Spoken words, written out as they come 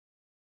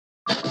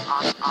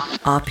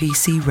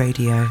RPC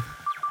Radio.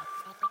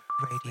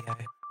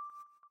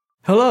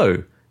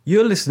 Hello,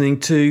 you're listening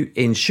to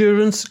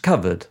Insurance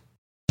Covered.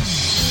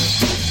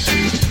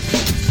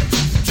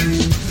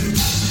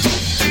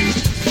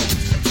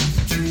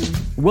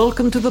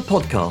 Welcome to the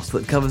podcast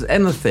that covers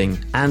anything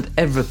and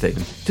everything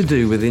to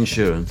do with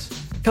insurance.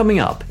 Coming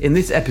up in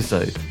this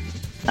episode.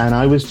 And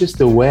I was just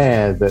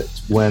aware that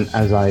when,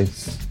 as I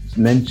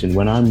mentioned,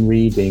 when I'm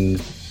reading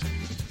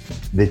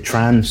the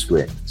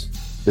transcript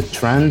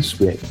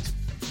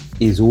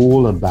is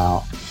all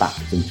about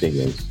facts and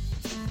figures.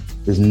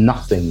 There's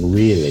nothing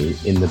really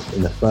in the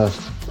first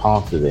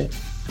part of it,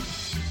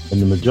 in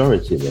the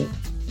majority of it,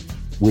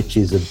 which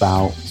is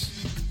about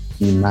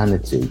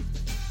humanity.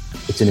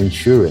 It's an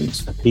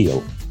insurance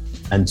appeal.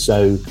 And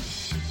so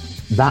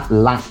that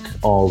lack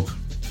of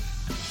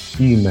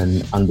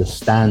human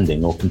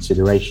understanding or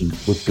consideration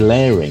was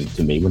glaring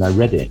to me when I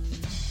read it.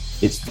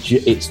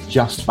 It's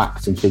just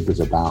facts and figures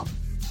about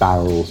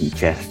barrels and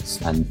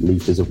chests and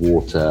litres of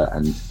water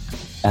and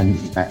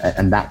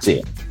that's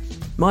it.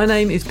 My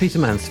name is Peter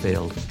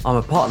Mansfield. I'm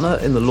a partner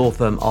in the law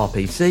firm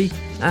RPC,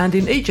 and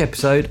in each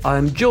episode I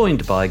am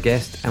joined by a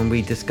guest and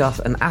we discuss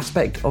an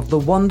aspect of the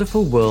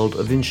wonderful world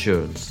of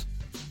insurance.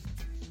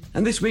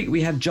 And this week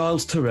we have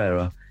Giles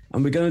Terera,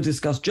 and we're going to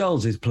discuss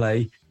Giles's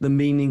play, The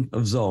Meaning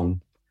of Zong.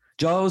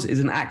 Giles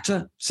is an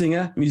actor,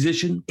 singer,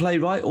 musician,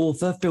 playwright,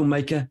 author,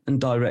 filmmaker and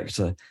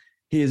director.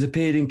 He has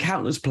appeared in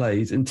countless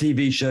plays and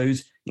TV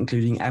shows,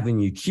 including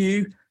Avenue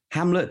Q,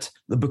 Hamlet,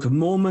 The Book of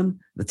Mormon,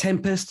 The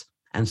Tempest,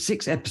 and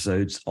 6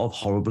 episodes of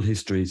Horrible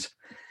Histories.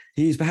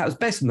 He is perhaps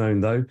best known,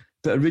 though,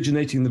 for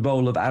originating the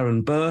role of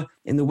Aaron Burr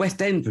in the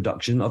West End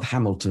production of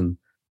Hamilton,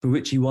 for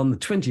which he won the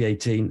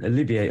 2018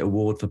 Olivier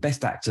Award for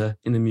Best Actor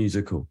in a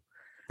Musical.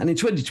 And in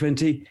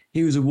 2020,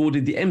 he was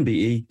awarded the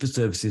MBE for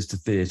services to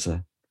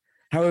theatre.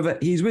 However,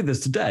 he's with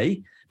us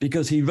today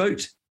because he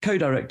wrote,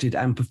 co-directed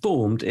and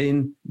performed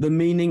in The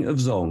Meaning of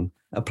Zong,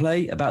 a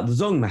play about the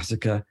Zong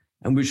massacre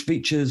and which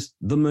features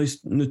the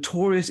most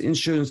notorious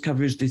insurance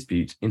coverage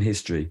dispute in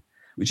history,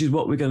 which is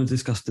what we're going to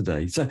discuss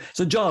today. So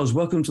Giles,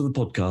 welcome to the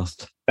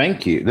podcast.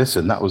 Thank you.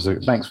 Listen,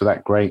 thanks for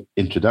that great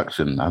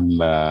introduction.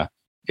 I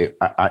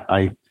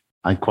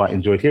quite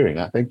enjoyed hearing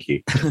that. Thank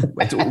you.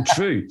 It's all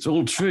true. It's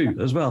all true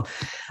as well.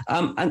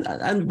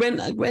 And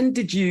when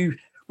did you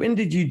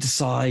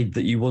decide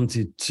that you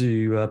wanted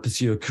to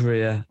pursue a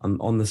career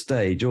on the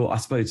stage? Or I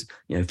suppose,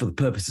 for the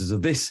purposes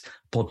of this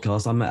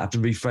podcast, I might have to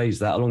rephrase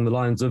that along the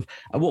lines of,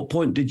 at what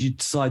point did you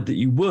decide that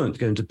you weren't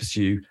going to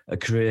pursue a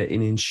career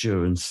in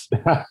insurance?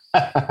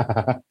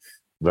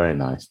 Very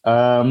nice.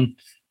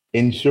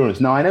 Insurance.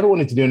 No, I never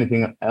wanted to do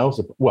anything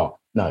else. Well,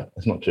 no,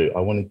 that's not true.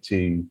 I wanted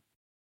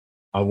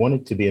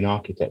to be an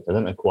architect. I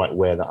don't know quite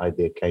where that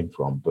idea came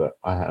from, but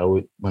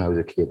when I was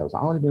a kid, I was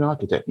like, I want to be an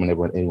architect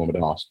whenever anyone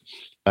would ask.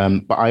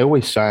 But I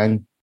always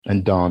sang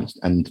and danced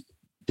and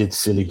did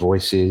silly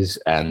voices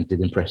and did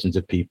impressions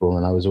of people.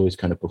 And I was always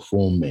kind of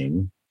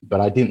performing,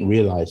 but I didn't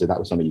realize that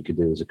was something you could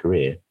do as a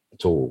career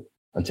at all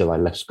until I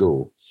left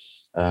school.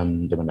 There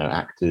were no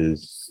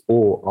actors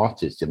or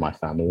artists in my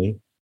family.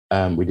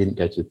 We didn't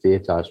go to the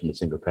theatre. I was from a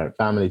single parent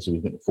family, so we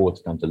couldn't afford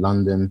to come to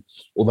London,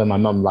 although my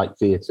mum liked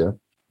theatre.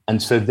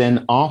 And so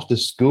then after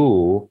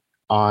school,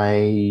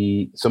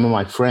 some of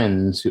my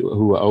friends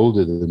who were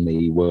older than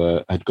me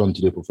had gone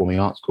to do a performing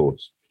arts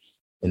course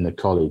in the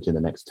college in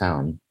the next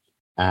town.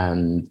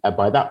 And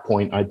by that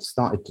point, I'd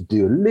started to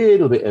do a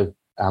little bit of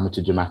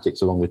amateur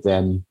dramatics along with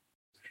them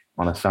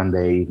on a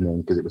Sunday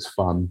evening because it was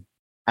fun.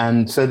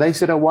 And so they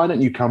said, why don't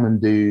you come and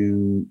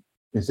do,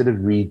 instead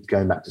of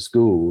going back to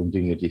school and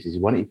doing your GCSE,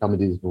 why don't you come and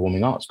do this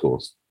performing arts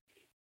course?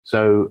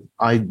 So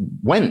I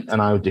went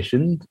and I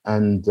auditioned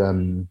and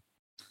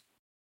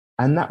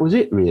that was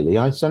it, really.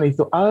 I suddenly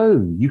thought,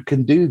 you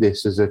can do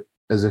this as a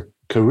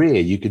career.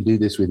 You can do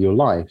this with your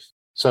life.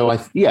 So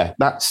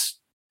that's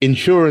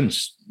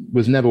insurance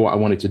was never what I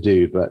wanted to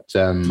do, but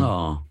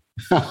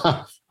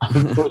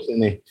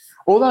unfortunately,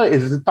 although it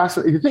is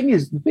fascinating.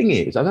 The thing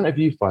is, I don't know if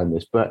you find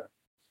this, but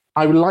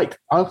I would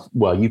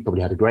you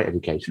probably had a great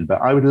education, but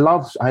I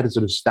had a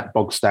sort of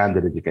bog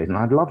standard education.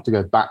 I'd love to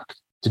go back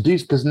to do,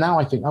 because now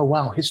I think,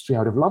 history.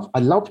 I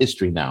love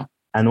history now.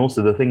 And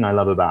also the thing I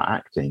love about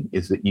acting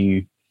is that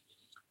you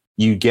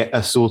get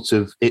a sort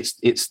of, it's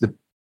the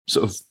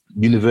sort of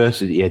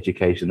university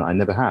education that I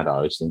never had, I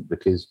always think,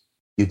 because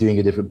you're doing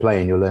a different play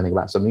and you're learning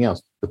about something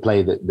else. The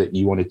play that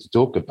you wanted to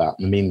talk about,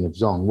 The Meaning of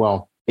Zong,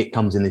 well, it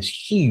comes in this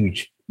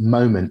huge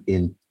moment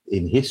in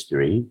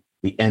history,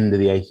 the end of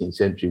the 18th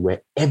century,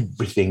 where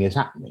everything is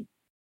happening.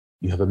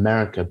 You have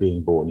America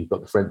being born, you've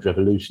got the French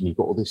Revolution, you've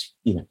got all this,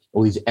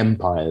 all these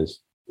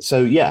empires.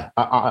 So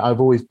I've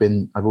always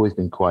been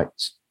quite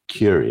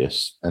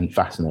curious and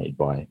fascinated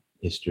by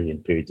history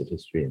and periods of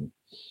history, and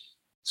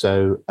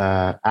so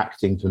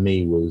acting for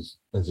me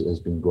has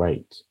been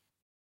great.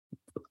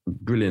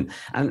 Brilliant.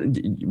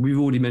 And we've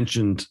already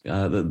mentioned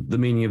the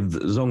meaning of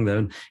Zong there,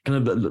 and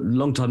kind of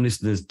long-time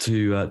listeners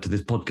to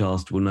this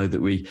podcast will know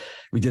that we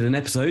did an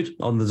episode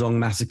on the Zong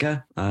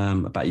massacre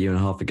about a year and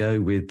a half ago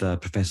with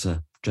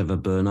Professor Trevor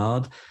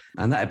Bernard,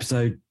 and that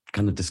episode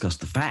kind of discuss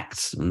the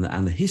facts and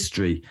the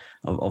history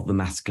of the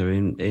massacre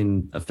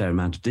in a fair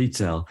amount of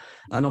detail.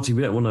 And obviously,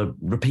 we don't want to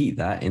repeat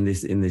that in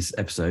this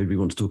episode. We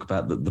want to talk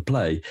about the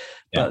play.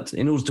 Yeah. But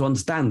in order to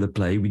understand the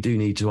play, we do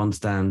need to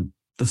understand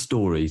the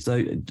story.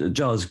 So,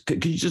 Giles,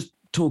 could you just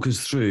talk us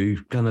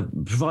through, kind of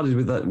provide us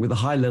with a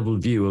high-level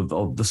view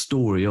of the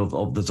story of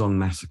the Zong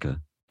massacre?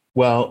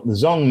 Well, the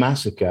Zong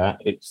massacre,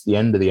 it's the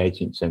end of the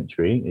 18th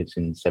century. It's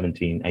in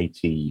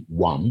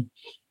 1781.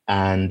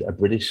 And a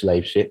British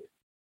slave ship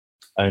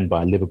owned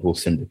by a Liverpool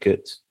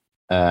syndicate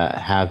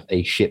have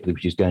a ship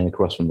which is going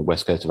across from the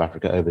west coast of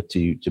Africa over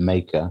to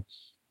Jamaica.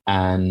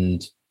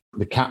 And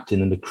the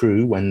captain and the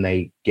crew, when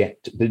they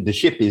get... The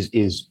ship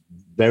is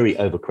very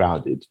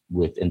overcrowded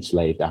with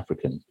enslaved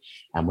Africans.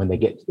 And when they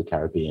get to the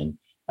Caribbean,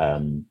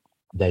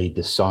 they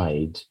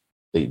decide,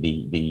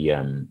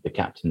 the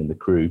captain and the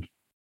crew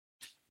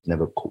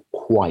never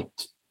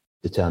quite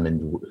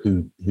determined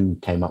who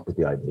came up with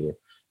the idea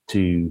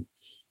to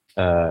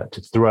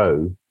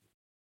throw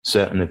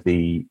certain of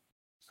the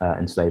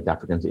enslaved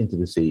Africans into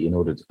the sea in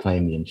order to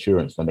claim the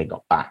insurance when they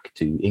got back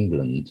to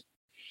England.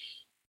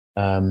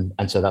 And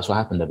so that's what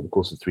happened over the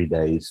course of 3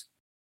 days.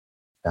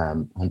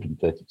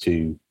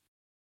 132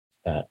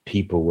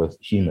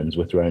 humans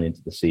were thrown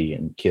into the sea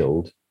and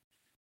killed.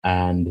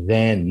 And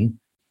then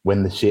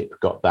when the ship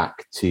got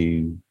back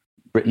to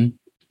Britain,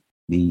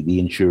 the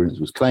insurance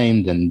was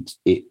claimed, and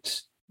the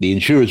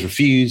insurers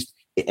refused.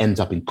 It ends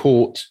up in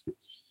court.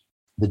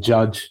 The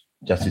judge,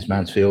 Justice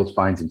Mansfield,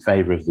 finds in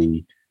favour of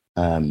the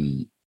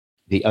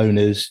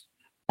owners,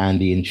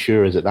 and the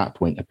insurers at that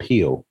point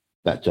appeal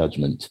that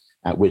judgment,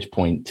 at which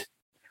point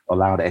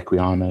Olaudah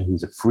Equiano,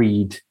 who's a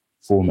freed,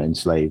 former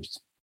enslaved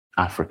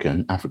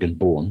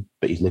African-born,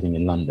 but he's living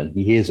in London,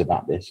 he hears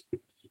about this.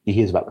 He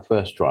hears about the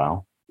first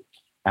trial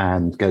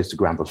and goes to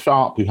Granville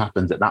Sharp, who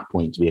happens at that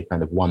point to be a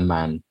kind of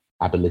one-man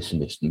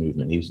abolitionist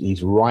movement.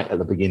 He's right at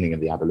the beginning of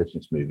the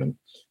abolitionist movement.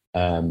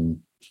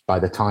 By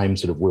the time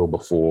sort of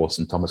Wilberforce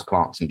and Thomas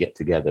Clarkson get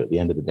together at the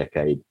end of the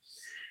decade,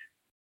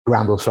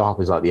 Granville Sharp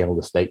is like the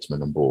elder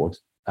statesman on board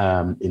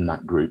in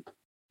that group.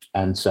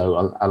 And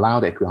so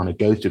Olaudah Equiano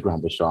goes to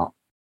Granville Sharp,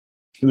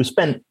 who has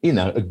spent,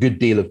 a good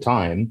deal of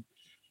time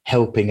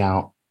helping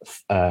out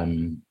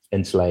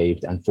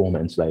enslaved and former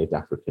enslaved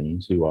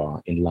Africans who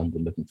are in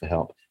London looking for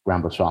help.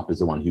 Granville Sharp is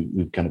the one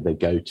who kind of they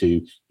go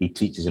to. He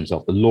teaches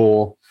himself the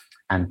law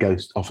and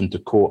goes often to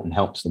court and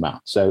helps them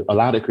out. So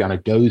Olaudah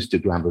Equiano goes to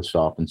Granville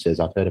Sharp and says,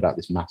 I've heard about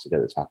this massacre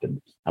that's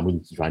happened and we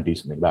need to try and do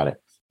something about it,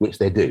 which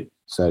they do.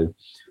 So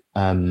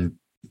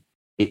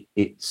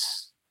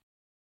it's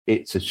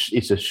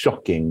a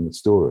shocking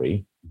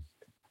story,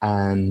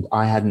 and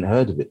I hadn't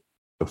heard of it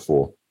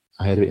before.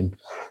 I heard of it in,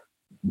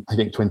 I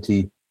think,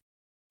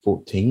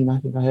 2014, I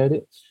think I heard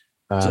it.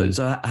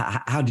 So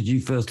how did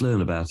you first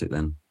learn about it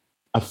then?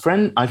 A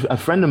friend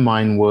of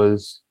mine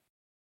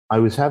I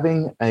was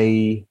having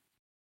a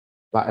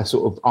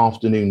sort of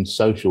afternoon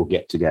social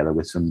get together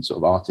with some sort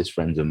of artist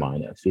friends of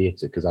mine at a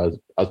theatre, because I was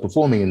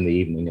performing in the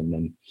evening, and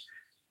then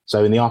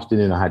so in the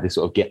afternoon I had this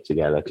sort of get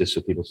together just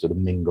so people sort of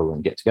mingle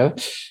and get together.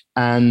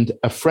 And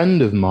a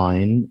friend of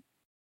mine,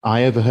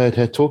 I overheard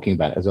her talking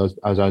about it as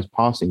I was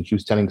passing. She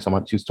was talking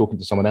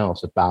to someone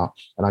else about,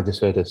 and I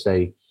just heard her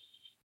say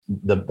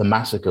the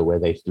massacre where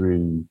they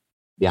threw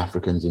the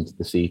Africans into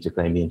the sea to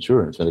claim the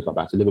insurance when they got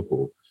back to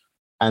Liverpool.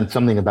 And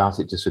something about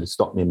it just sort of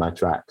stopped me in my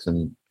tracks,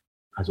 and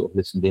I sort of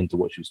listened into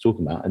what she was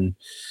talking about. And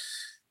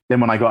then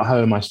when I got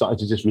home, I started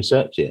to just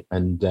research it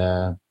and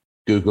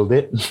Googled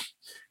it.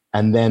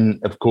 And then,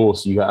 of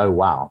course, you go, oh,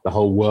 wow, the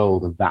whole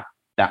world of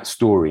that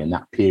story and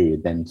that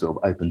period then sort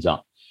of opens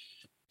up.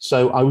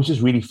 So I was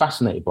just really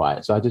fascinated by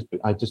it. So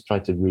I just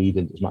tried to read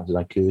as much as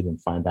I could and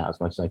find out as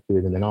much as I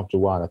could. And then after a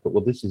while, I thought,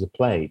 well, this is a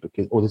play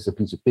or this is a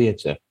piece of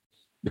theatre,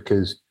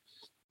 because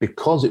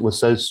it was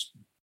so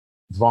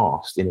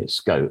vast in its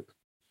scope.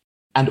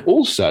 And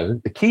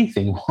also, the key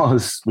thing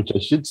was, which I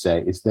should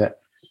say, is that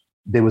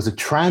there was a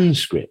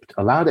transcript.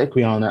 Olaudah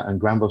Equiano and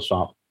Granville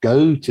Sharp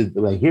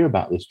they hear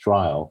about this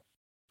trial,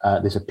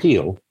 this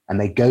appeal, and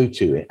they go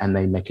to it and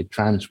they make a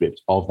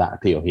transcript of that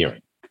appeal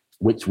hearing,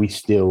 which we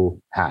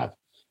still have.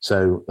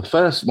 So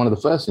one of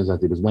the first things I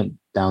did was went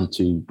down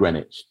to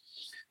Greenwich,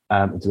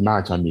 into the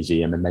Maritime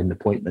Museum, and made an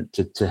appointment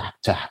to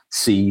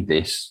see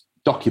this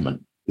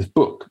document, this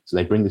book. So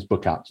they bring this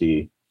book out to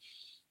you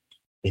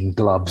in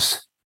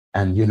gloves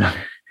and,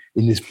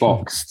 in this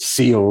box,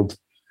 sealed.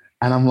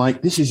 And I'm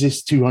like, this is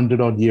this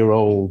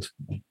 200-odd-year-old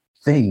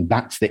thing.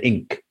 That's the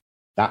ink.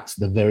 That's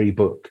the very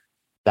book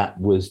that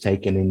was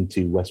taken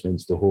into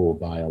Westminster Hall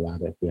by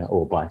Olaudah Equiano,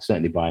 or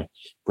certainly by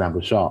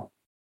Granville Sharp.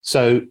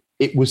 So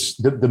it was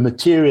the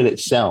material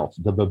itself,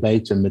 the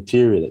verbatim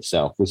material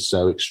itself, was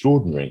so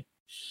extraordinary.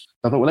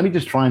 I thought, well, let me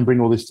just try and bring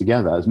all this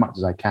together as much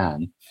as I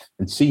can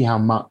and see how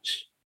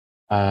much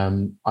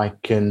I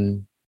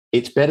can.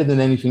 It's better than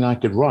anything I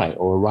could write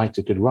or a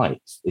writer could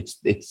write.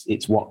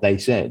 It's what they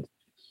said.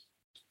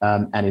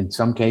 And in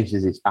some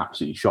cases, it's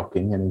absolutely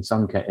shocking. And in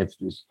some cases,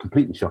 it's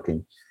completely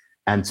shocking.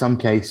 And some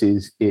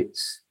cases,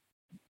 it's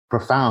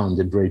profound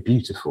and very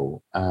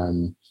beautiful.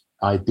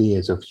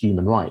 ideas of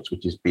human rights,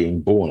 which is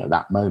being born at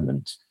that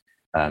moment,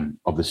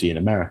 obviously in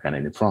America and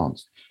in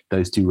France.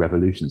 Those two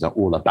revolutions are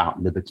all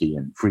about liberty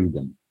and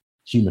freedom,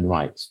 human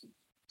rights.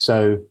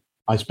 So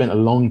I spent a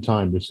long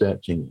time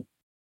researching it,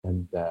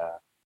 and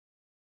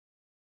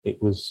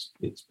it's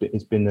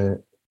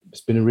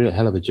been a real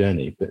hell of a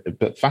journey,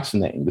 but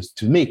fascinating.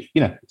 To me,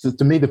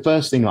 the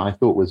first thing that I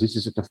thought was, this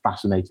is such a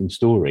fascinating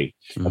story.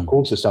 Of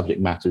course, the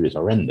subject matter is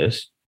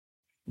horrendous.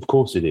 Of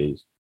course it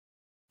is.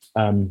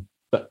 And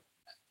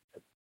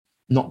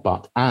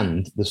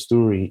the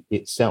story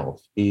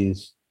itself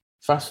is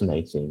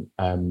fascinating.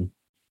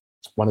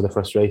 One of the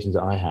frustrations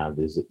that I have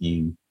is that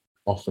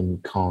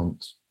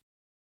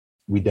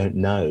we don't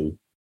know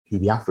who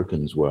the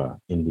Africans were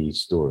in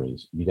these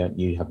stories. You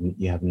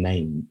have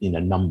name,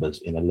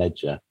 numbers in a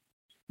ledger.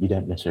 You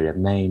don't necessarily have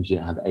names, you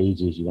don't have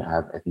ages, you don't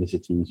have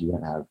ethnicities, you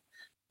don't have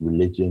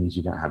religions,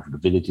 you don't have the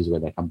villages where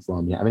they come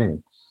from, you don't have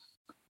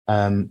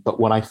anything. But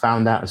what I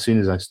found out as soon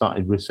as I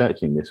started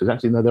researching this was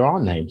actually, no, there are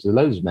names, there are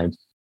loads of names.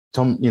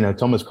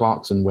 Thomas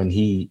Clarkson, when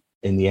he,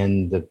 in the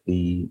end of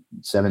the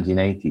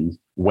 1780s,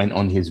 went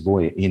on his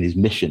voyage, in his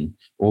mission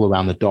all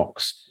around the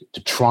docks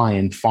to try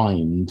and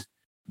find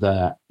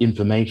the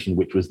information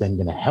which was then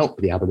going to help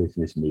the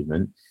abolitionist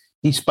movement,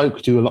 he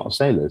spoke to a lot of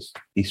sailors.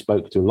 He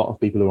spoke to a lot of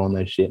people who were on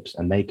those ships,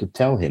 and they could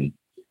tell him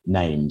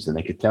names, and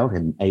they could tell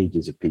him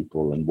ages of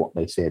people and what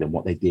they said and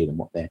what they did and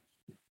what their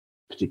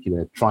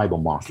particular tribal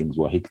markings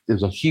were.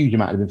 There's a huge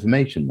amount of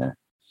information there.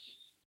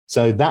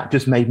 So that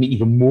just made me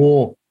even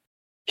more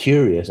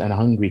curious and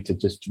hungry to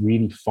just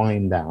really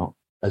find out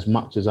as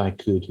much as I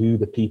could who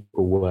the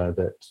people were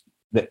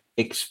that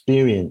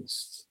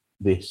experienced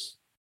this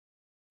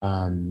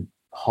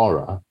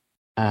horror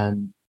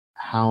and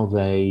how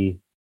they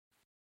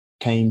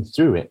came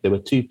through it. There were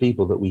two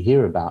people that we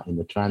hear about in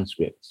the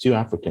transcript, two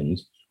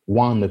Africans,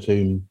 one of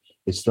whom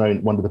is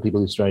one of the people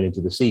who's thrown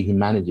into the sea, who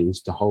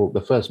manages to hold,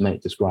 the first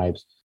mate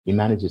describes, he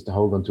manages to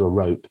hold onto a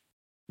rope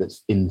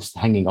that's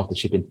hanging off the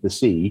ship into the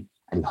sea,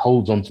 and he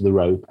holds onto the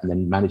rope and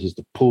then manages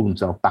to pull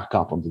himself back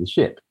up onto the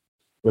ship.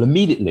 Well,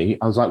 immediately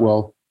I was like,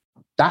 well,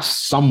 that's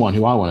someone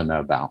who I want to know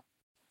about.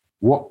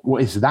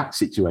 What is that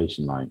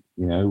situation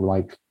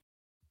like?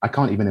 I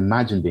can't even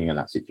imagine being in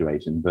that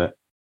situation, but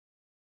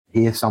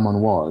here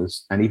someone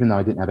was, and even though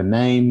I didn't have a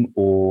name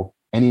or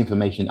any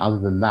information other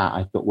than that,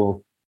 I thought,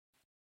 well,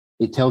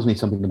 it tells me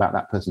something about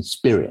that person's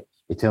spirit.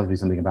 It tells me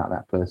something about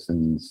that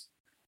person's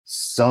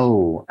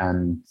soul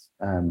and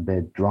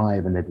their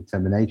drive and their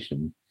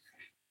determination.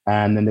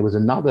 And then there was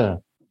another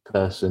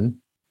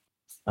person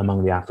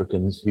among the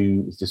Africans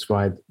who is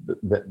described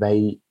that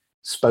they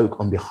spoke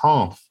on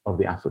behalf of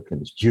the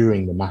Africans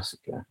during the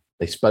massacre.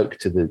 They spoke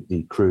to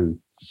the crew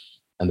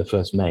and the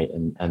first mate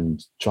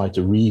and tried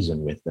to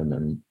reason with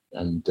them,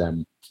 and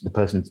the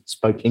person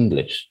spoke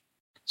English.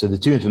 So the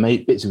two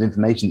bits of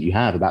information that you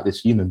have about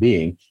this human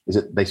being is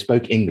that they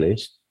spoke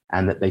English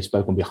and that they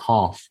spoke on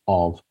behalf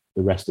of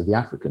the rest of the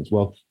Africans.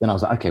 Well, then I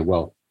was like, okay,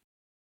 well,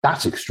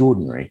 that's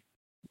extraordinary.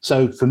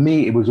 So for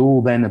me, it was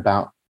all then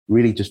about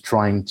really just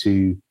trying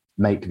to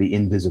make the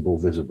invisible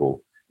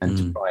visible and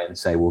to try and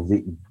say, well,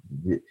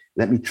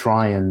 let me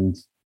try and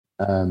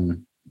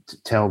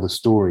to tell the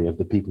story of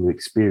the people who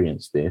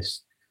experienced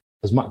this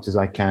as much as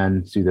I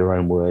can through their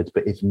own words.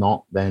 But if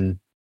not, then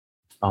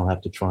I'll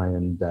have to try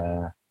and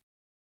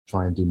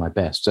do my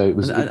best. So it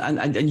was,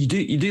 and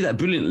you do that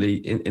brilliantly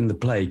in the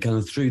play, kind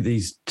of through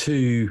these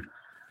two.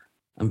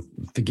 And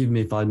forgive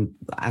me if I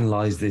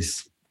analyse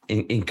this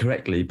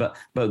incorrectly, but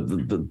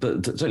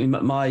certainly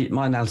my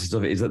analysis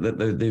of it is that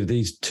there are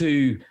these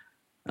two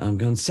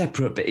kind of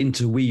separate but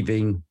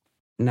interweaving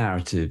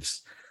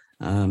narratives.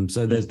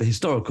 So there's the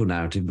historical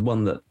narrative, the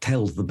one that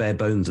tells the bare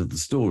bones of the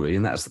story,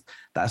 and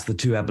that's the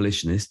two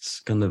abolitionists,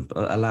 kind of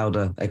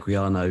Alauda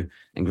Equiano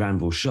and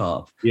Granville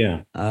Sharp.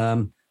 Yeah.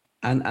 And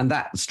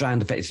that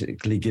strand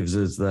effectively gives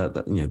us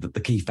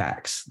the key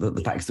facts,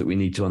 the facts that we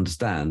need to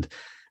understand.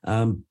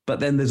 But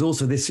then there's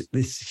also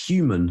this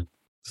human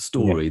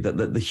story,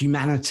 that the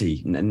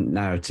humanity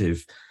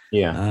narrative,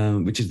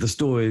 which is the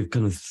story of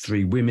kind of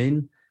three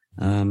women,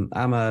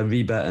 Ama,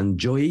 Reba, and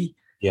Joy,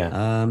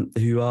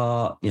 who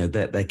are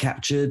they're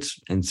captured,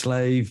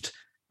 enslaved,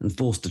 and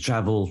forced to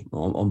travel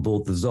on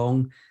board the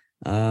Zong,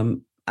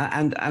 and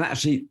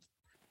actually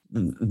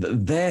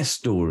their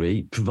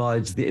story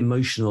provides the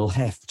emotional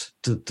heft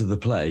to the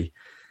play,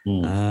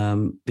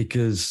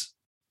 because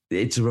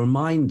it's a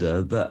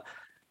reminder that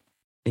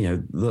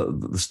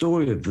the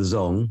story of the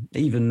Zong,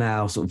 even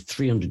now, sort of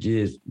 300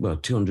 years,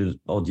 200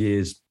 odd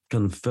years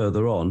kind of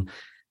further on,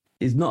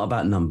 is not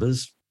about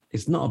numbers.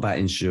 It's not about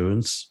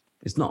insurance.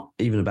 It's not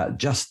even about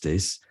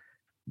justice,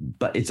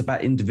 but it's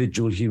about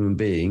individual human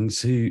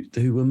beings who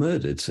were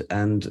murdered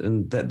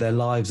and their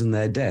lives and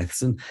their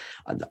deaths. And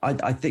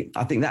I think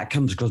that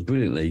comes across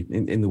brilliantly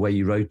in the way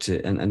you wrote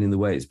it and in the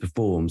way it's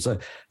performed. So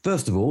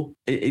first of all,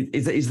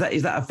 is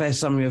that a fair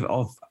summary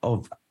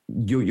of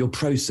your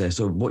process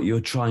or what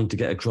you're trying to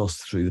get across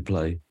through the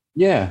play?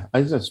 Yeah, I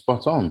think that's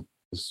spot on.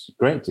 It's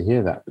great to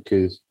hear that,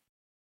 because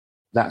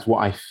that's what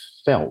I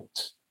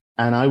felt.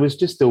 And I was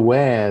just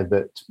aware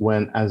that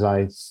when, as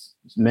I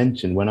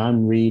mentioned, when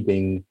I'm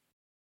reading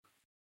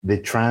the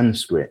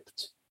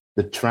transcript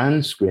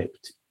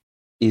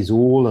is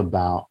all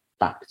about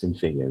facts and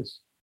figures.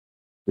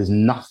 There's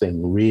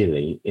nothing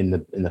really in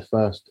the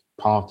first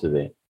part of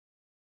it,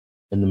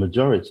 in the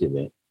majority of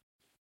it,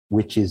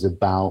 which is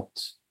about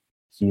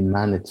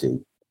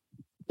humanity.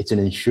 It's an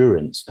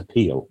insurance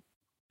appeal.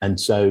 And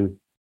so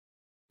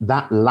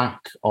that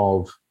lack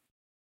of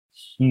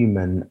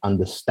human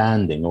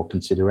understanding or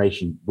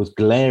consideration was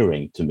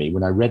glaring to me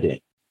when I read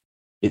it.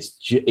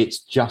 It's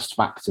just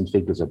facts and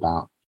figures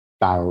about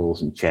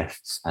barrels and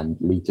chests and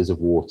liters of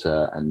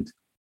water and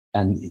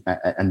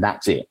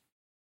that's it.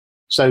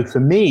 So for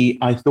me,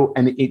 I thought,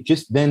 and it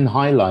just then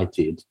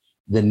highlighted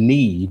the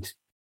need.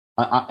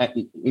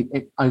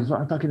 If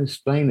I can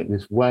explain it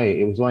this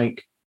way, it was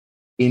like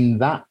in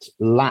that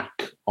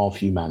lack of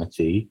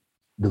humanity,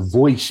 the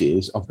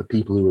voices of the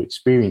people who were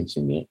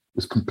experiencing it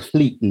was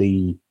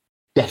completely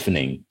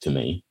deafening to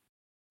me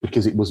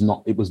because it was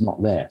not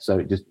there. So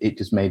it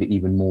just made it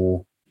even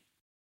more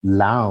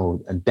loud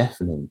and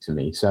deafening to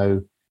me.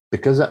 So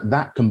because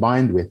that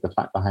combined with the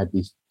fact that I had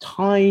these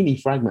tiny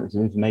fragments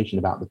of information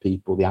about the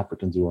people, the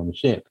Africans who were on the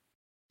ship,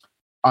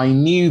 I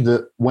knew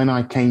that when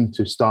I came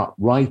to start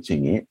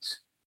writing it,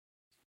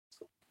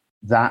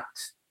 that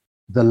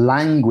the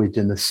language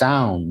and the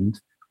sound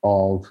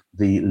of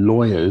the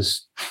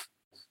lawyers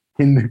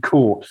in the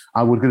court,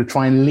 I was going to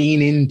try and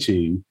lean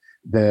into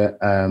the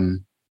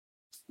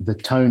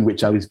tone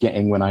which I was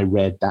getting when I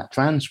read that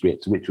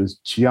transcript, which was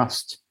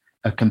just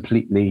a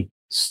completely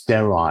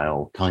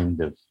sterile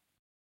kind of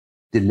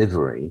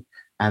delivery.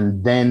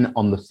 And then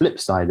on the flip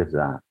side of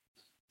that,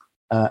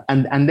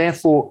 and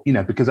therefore,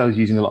 because I was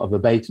using a lot of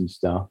verbatim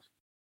stuff,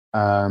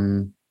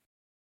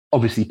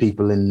 obviously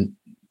people in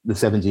the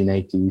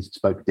 1780s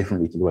spoke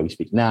differently to the way we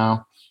speak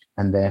now,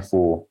 and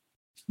therefore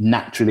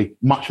naturally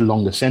much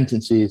longer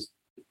sentences,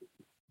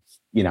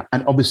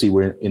 and obviously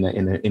we're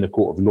in a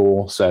court of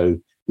law, so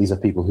these are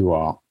people who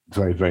are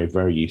very, very,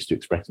 very used to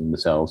expressing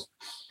themselves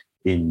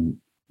in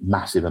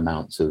massive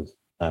amounts of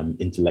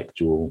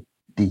intellectual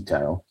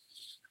detail.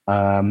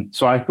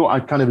 So I thought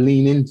I'd kind of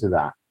lean into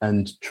that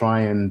and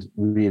try and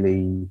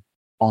really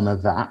honor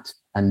that.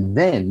 And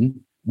then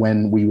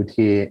when we would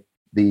hear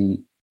the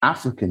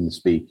Africans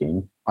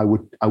speaking, I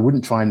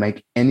wouldn't try and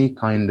make any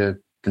kind of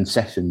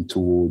concession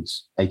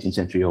towards 18th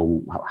century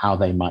or how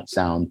they might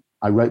sound.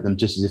 I wrote them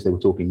just as if they were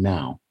talking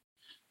now,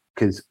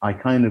 because I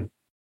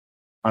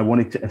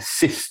wanted to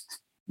assist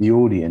the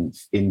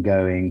audience in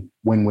going,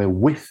 when we're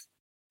with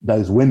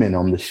those women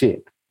on the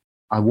ship,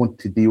 I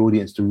wanted the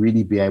audience to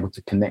really be able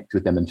to connect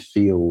with them and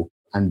feel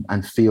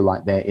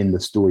like they're in the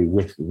story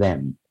with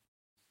them.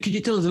 Could you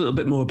tell us a little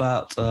bit more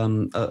about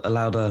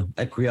Olaudah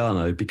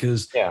Equiano?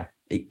 Because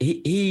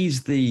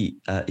he's the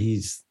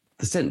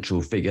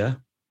central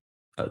figure,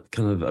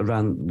 kind of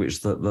around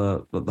which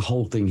the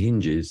whole thing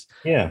hinges.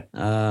 Yeah.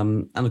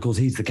 And of course,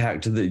 he's the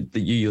character that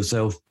you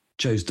yourself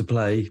chose to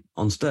play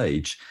on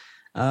stage,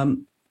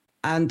 and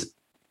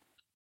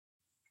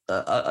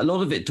a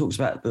lot of it talks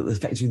about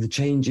effectively the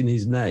change in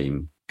his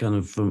name, kind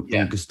of from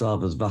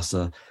Gustavus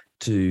Vassa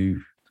to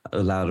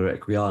Olaudah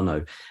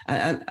Equiano,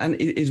 and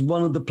it is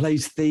one of the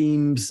play's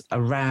themes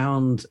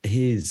around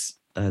his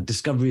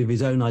discovery of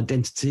his own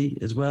identity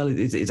as well.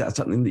 Is that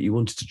something that you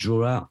wanted to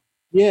draw out?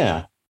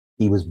 Yeah,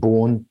 he was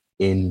born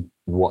in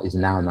what is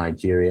now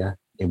Nigeria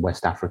in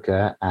West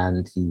Africa,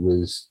 and he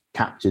was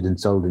captured and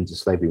sold into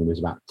slavery when he was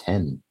about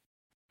 10.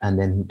 And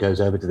then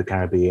goes over to the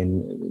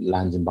Caribbean,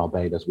 lands in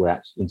Barbados, where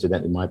actually,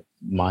 incidentally,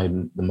 my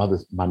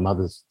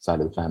mother's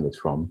side of the family is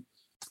from.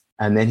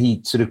 And then he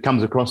sort of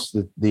comes across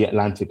the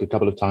Atlantic a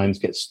couple of times,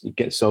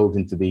 gets sold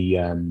into the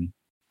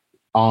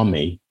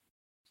army,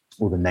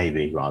 or the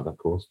Navy rather, of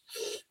course,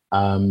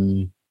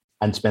 and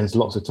spends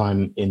lots of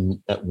time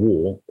at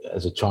war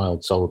as a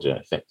child soldier,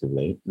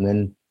 effectively, and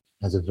then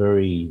has a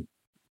very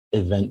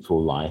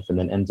eventful life, and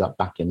then ends up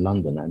back in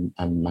London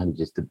and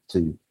manages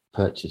to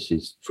purchase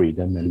his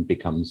freedom and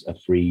becomes a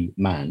free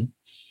man.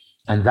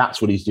 And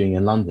that's what he's doing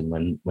in London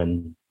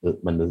when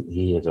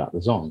he hears about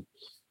the Zon.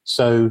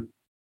 So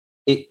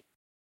it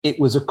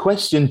was a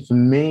question for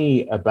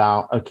me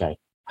about, okay,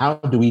 how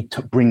do we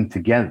bring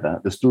together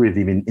the story of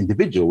the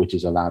individual, which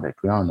is Olaudah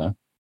Equiano,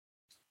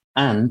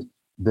 and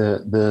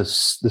the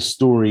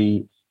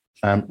story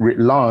writ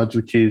large,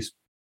 which is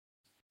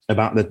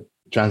about the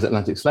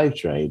transatlantic slave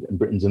trade and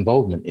Britain's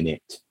involvement in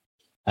it.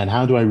 And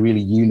how do I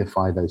really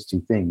unify those two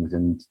things?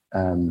 And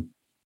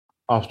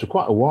after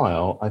quite a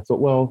while, I thought,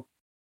 well,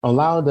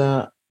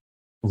 Olaudah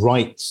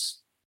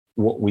writes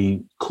what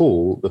we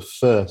call the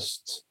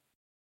first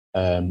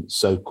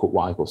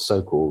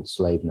so-called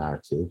slave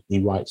narrative. He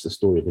writes the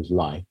story of his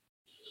life,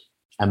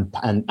 and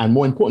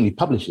more importantly,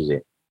 publishes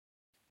it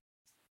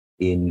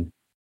in,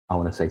 I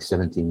want to say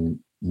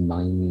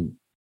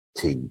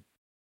 1790,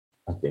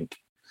 I think.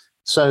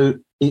 So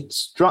it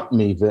struck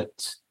me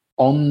that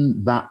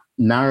on that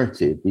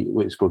narrative,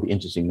 which is called The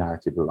Interesting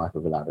Narrative of the Life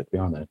of Olaudah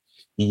Equiano,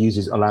 he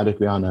uses Olaudah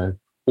Equiano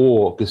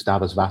or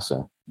Gustavus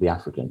Vassa, the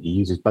African. He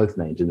uses both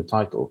names in the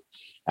title.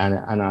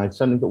 And I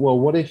suddenly thought, well,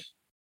 what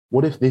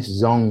if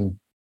this Zong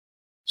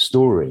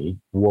story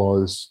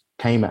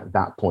came at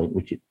that point,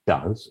 which it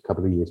does, a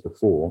couple of years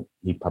before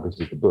he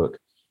publishes the book.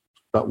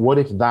 But what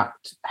if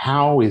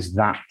how is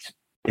that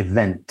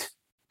event,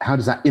 how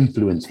does that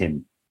influence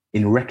him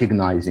in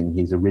recognizing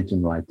his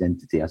original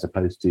identity as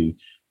opposed to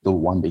the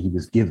one that he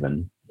was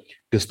given?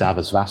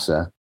 Gustavus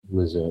Vasa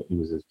was a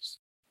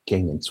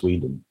king in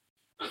Sweden.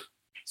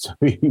 So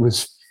he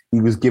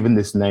was given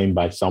this name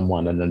by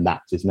someone, and then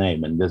that's his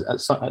name. And there's at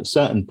a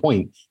certain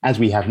point, as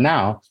we have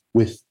now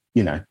with,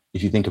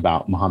 if you think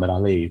about Muhammad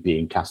Ali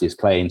being Cassius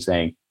Clay and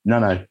saying,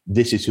 no,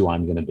 this is who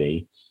I'm going to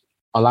be,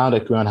 Olaudah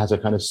Equiano has a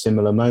kind of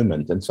similar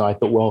moment. And so I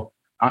thought, well,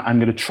 I'm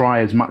going to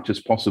try as much as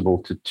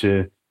possible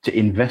to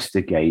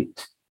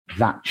investigate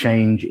that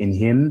change in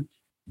him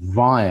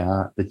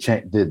via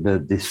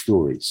this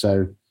story.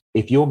 So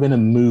if you're going to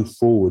move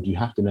forward, you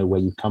have to know where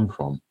you come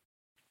from,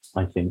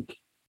 I think.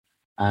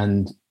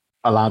 And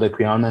Olaudah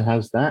Equiano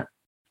has that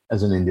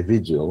as an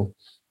individual.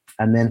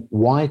 And then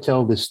why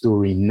tell this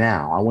story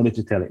now? I wanted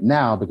to tell it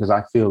now because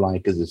I feel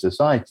like as a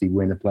society,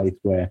 we're in a place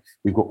where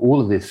we've got all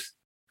of this,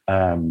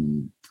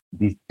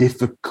 these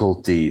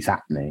difficulties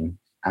happening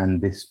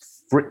and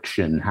this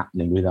friction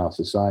happening with our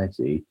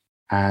society.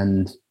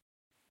 And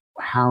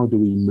how do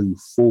we move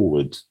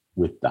forward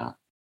with that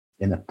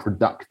in a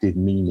productive,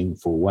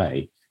 meaningful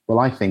way? Well,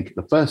 I think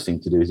the first thing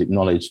to do is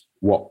acknowledge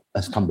what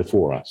has come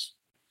before us.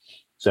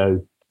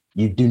 So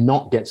you do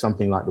not get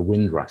something like the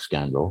Windrush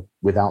scandal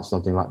without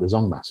something like the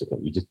Zong massacre.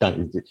 You just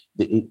don't.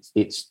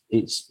 It's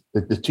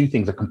the two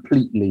things are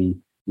completely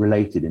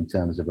related in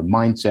terms of a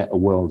mindset, a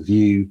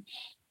worldview,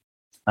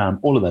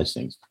 all of those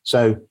things.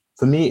 So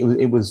for me,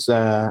 it was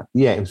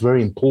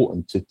very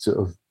important to sort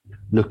of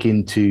look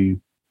into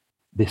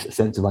this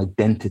sense of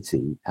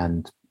identity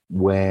and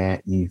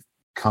where you've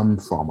come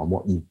from and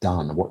what you've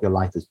done and what your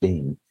life has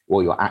been,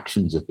 what your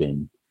actions have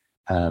been,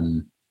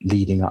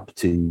 leading up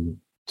to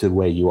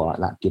where you are at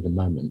that given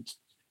moment.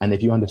 And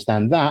if you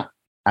understand that,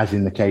 as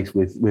in the case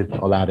with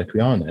Olaudah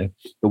Equiano,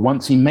 but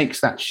once he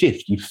makes that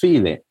shift, you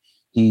feel it.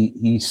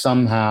 He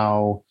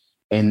somehow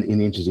in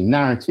the interesting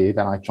narrative,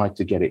 and I tried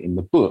to get it in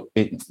the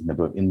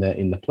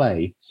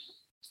play.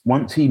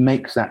 Once he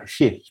makes that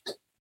shift,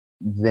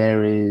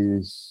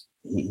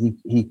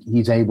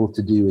 he's able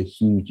to do a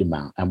huge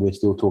amount, and we're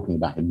still talking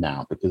about him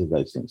now because of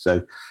those things.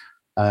 So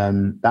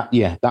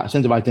that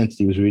sense of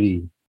identity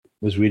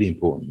was really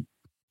important.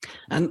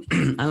 And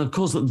of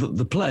course,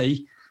 the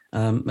play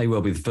may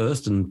well be the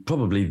first and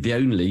probably the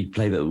only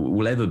play that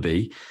will ever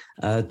be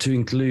to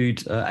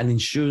include an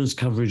insurance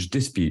coverage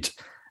dispute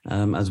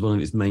as one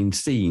of its main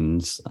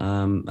scenes,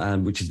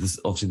 which is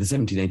obviously the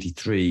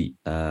 1783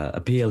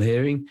 appeal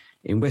hearing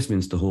in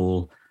Westminster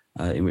Hall,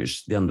 in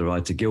which the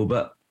underwriter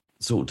Gilbert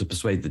sought to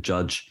persuade the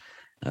judge,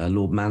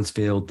 Lord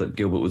Mansfield, that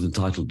Gilbert was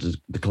entitled to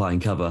decline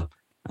cover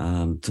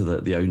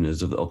to the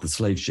owners of the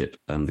slave ship,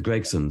 the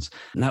Gregsons.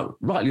 Now,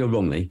 rightly or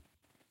wrongly,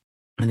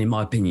 and in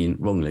my opinion,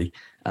 wrongly,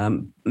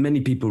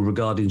 many people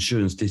regard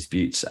insurance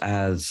disputes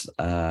as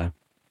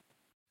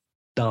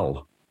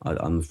dull,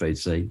 I'm afraid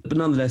to say. But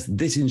nonetheless,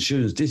 this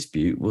insurance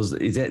dispute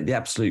is the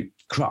absolute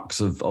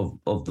crux of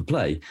the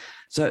play.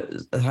 So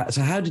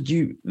how did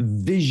you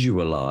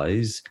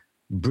visualize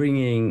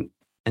bringing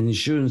an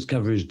insurance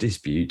coverage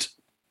dispute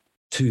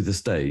to the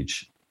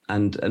stage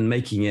and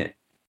making it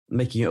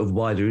of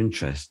wider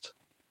interest?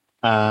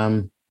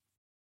 Well,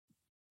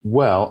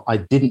 I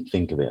didn't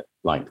think of it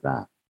like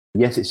that.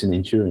 Yes, it's an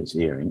insurance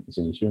hearing, it's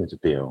an insurance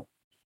appeal.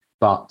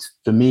 But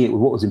for me,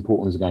 what was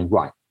important was going,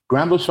 right,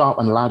 Granville Sharp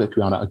and Olaudah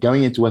Equiano are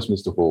going into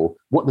Westminster Hall.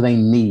 What do they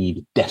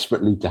need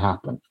desperately to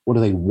happen? What do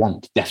they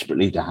want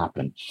desperately to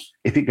happen?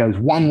 If it goes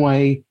one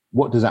way,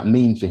 what does that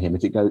mean for him?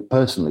 If it goes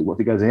personally, if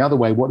it goes the other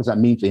way, what does that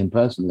mean for him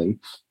personally?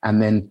 And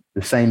then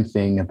the same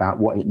thing about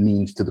what it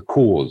means to the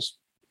cause.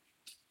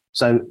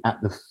 So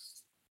at the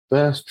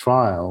first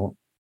trial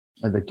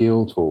at the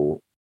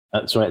Guildhall,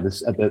 at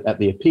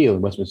the appeal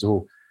in Westminster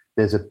Hall,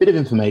 there's a bit of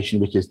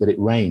information, which is that it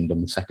rained on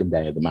the second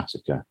day of the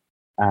massacre.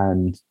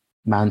 And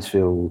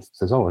Mansfield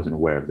says, I wasn't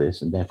aware of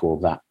this. And therefore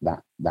that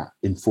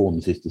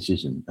informs his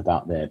decision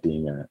about there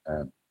being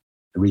a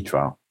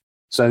retrial.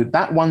 So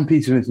that one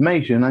piece of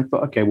information, I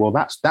thought, okay, well,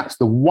 that's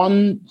the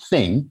one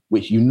thing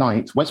which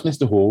unites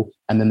Westminster Hall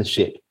and then the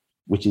ship,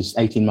 which is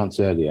 18 months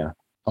earlier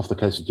off the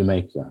coast of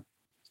Jamaica.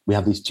 We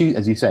have these two,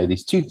 as you say,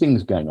 these two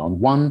things going on.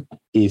 One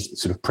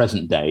is sort of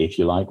present day, if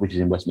you like, which is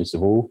in Westminster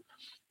Hall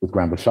with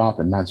Granville Sharp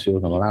and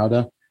Mansfield and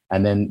Olaudah.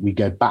 And then we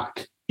go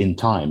back in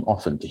time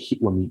often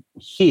when we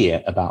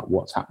hear about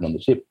what's happened on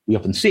the ship, we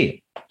often see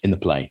it in the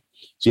play.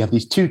 So you have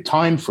these two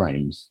time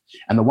frames.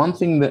 And the one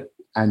thing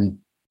and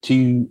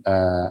two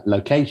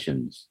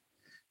locations.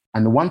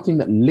 And the one thing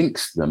that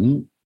links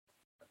them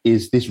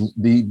is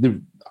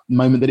the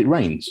moment that it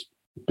rains.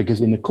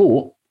 Because in the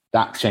court,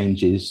 that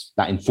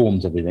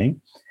informs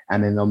everything.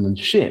 And then on the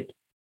ship,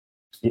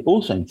 it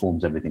also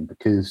informs everything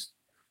because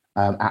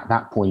at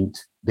that point,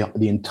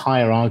 the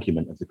entire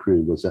argument of the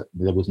crew was that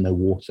there was no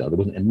water. There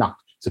wasn't enough.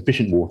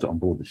 sufficient water on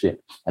board the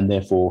ship, and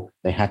therefore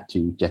they had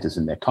to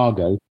jettison their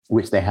cargo,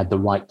 which they had the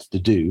right to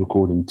do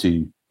according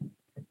to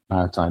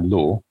maritime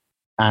law.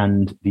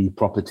 And the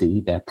property,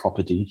 their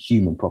property,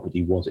 human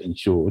property, was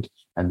insured,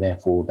 and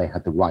therefore they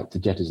had the right to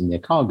jettison their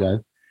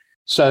cargo.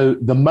 So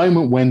the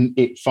moment when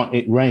it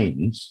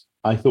rains,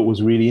 I thought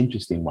was a really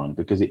interesting one,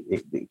 because it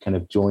kind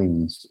of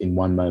joins in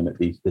one moment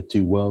the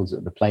two worlds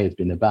that the play has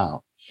been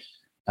about.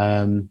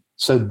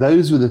 So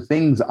those were the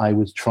things I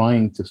was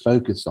trying to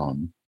focus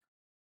on.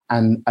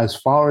 And as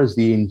far as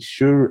the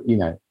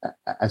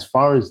as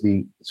far as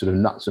the sort of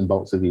nuts and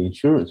bolts of the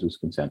insurance was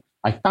concerned,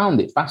 I found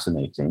it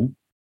fascinating.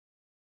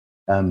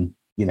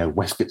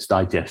 Westcott's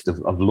Digest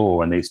of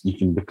law, and you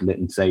can look at it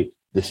and say,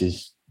 this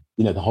is,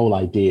 the whole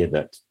idea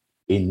that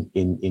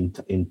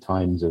in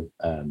times of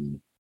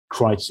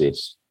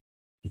crisis,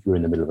 if you're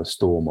in the middle of a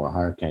storm or a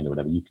hurricane or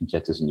whatever, you can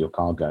jettison your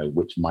cargo,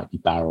 which might be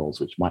barrels,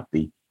 which might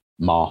be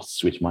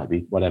masts, which might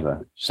be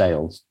whatever,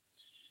 sails,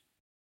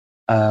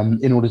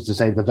 in order to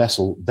save the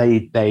vessel.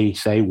 They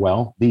say,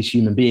 well, these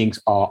human beings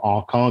are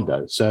our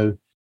cargo. So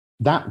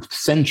that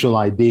central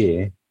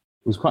idea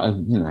was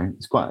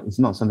it's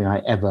not something I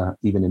ever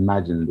even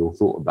imagined or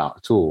thought about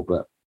at all,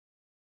 but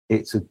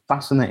it's a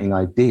fascinating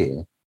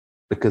idea,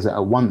 because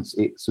at once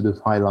it sort of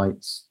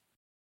highlights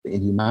the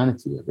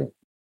inhumanity of it.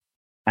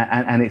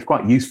 And it's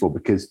quite useful,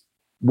 because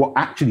what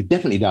actually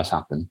definitely does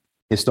happen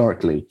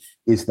historically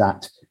is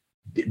that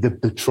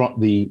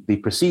the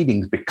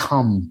proceedings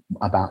become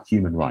about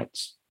human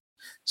rights.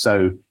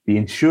 So the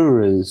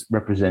insurers'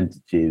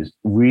 representatives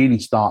really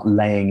start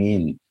laying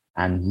in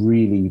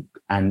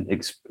and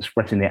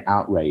expressing their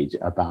outrage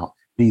about,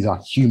 these are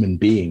human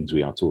beings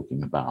we are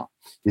talking about.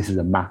 This is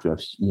a matter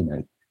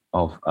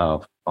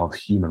of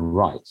human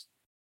rights.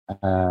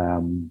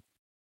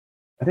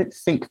 I don't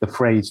think the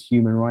phrase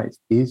human rights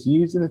is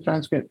used in the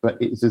transcript, but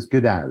it's as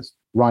good as.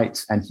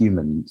 Rights and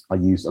humans are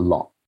used a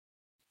lot.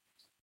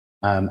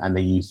 And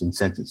they're used in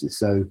sentences.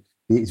 So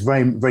it's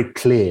very, very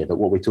clear that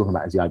what we're talking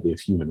about is the idea of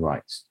human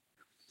rights.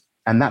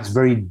 And that's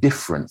very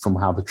different from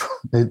how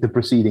the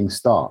proceeding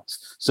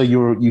starts. So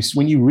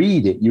when you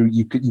read it,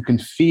 you can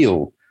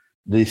feel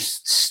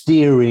this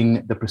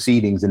steering the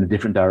proceedings in a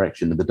different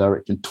direction, the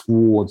direction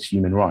towards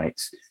human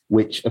rights,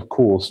 which, of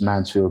course,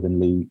 Mansfield and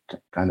Lee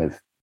kind of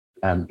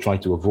try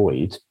to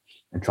avoid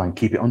and try and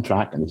keep it on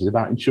track. And this is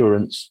about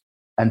insurance.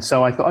 And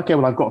so I thought, okay,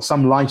 well, I've got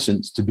some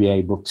license to be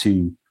able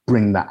to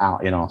bring that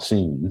out in our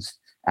scenes.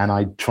 And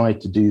I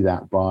tried to do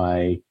that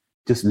by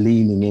just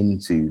leaning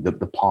into the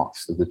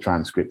parts of the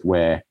transcript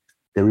where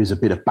there is a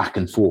bit of back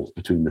and forth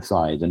between the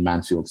sides, and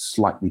Mansfield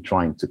slightly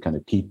trying to kind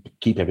of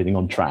keep everything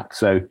on track.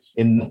 So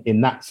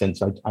in that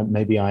sense, I don't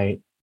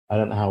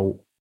know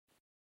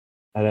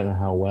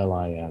how well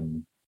I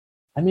am.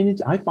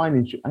 I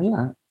find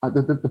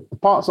the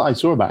parts that I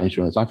saw about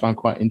insurance, I found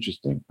quite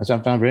interesting. I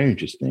found very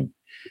interesting.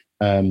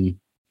 I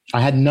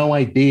had no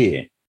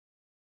idea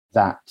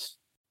that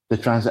the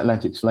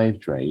transatlantic slave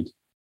trade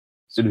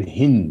sort of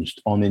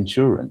hinged on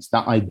insurance.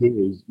 That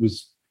idea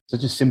was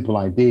such a simple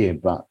idea,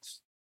 but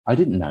I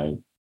didn't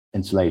know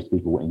enslaved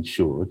people were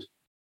insured.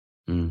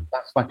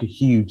 That's like a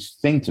huge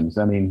thing to me.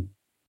 So,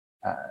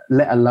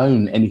 let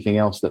alone anything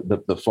else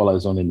that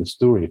follows on in the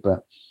story.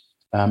 But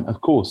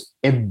of course,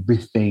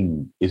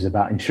 everything is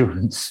about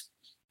insurance.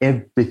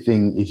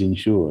 Everything is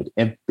insured.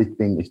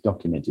 Everything is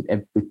documented.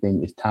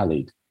 Everything is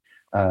tallied.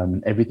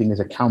 Everything is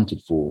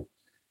accounted for.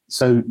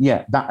 So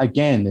yeah, that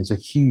again is a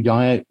huge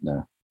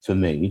eye-opener for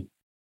me,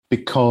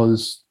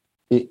 because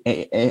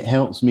it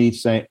helps me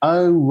say,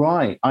 oh,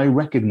 right, I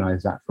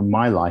recognize that from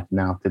my life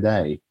now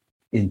today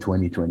in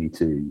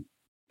 2022.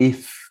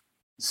 If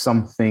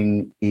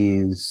something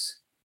is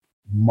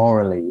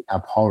morally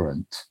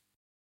abhorrent,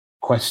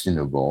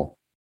 questionable,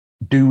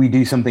 do we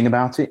do something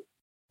about it?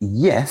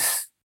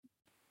 Yes,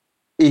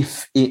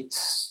 if it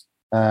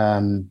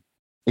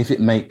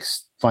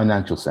makes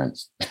financial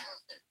sense.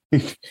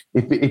 if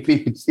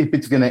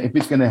it's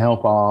gonna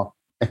help our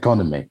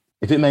economy,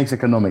 if it makes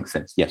economic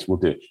sense, yes, we'll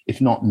do it.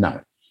 If not, no.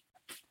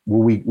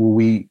 Will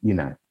we?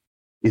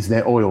 Is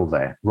there oil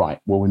there? Right.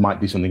 Well, we might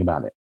do something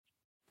about it.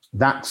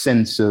 That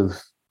sense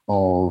of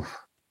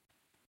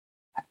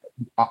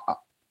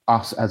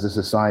us as a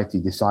society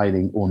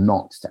deciding or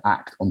not to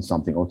act on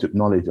something or to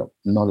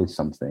acknowledge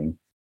something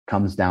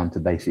comes down to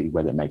basically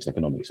whether it makes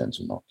economic sense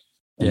or not.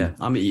 Yeah,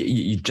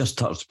 you just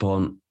touched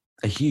upon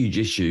a huge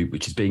issue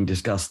which is being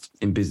discussed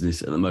in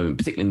business at the moment,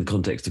 particularly in the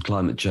context of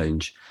climate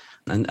change,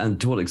 and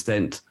to what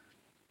extent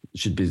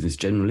should business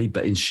generally,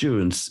 but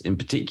insurance in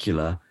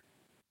particular,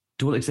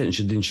 to what extent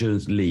should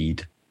insurance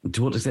lead?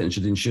 To what extent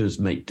should insurance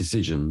make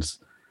decisions?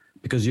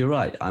 Because you're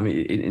right.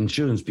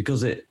 Insurance,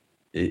 because it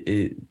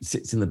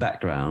sits in the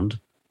background,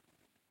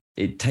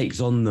 it takes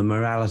on the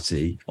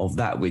morality of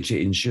that which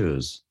it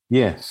insures.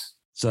 Yes.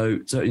 So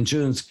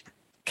insurance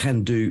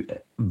can do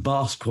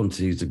vast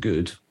quantities of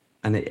good,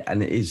 and it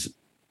is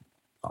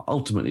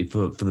ultimately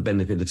for the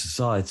benefit of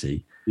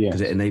society,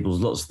 because it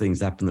enables lots of things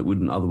to happen that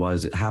wouldn't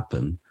otherwise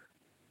happen.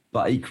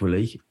 But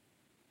equally,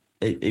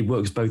 it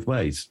works both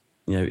ways.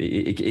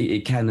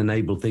 It can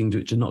enable things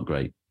which are not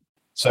great.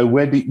 So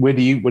what do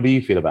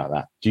you feel about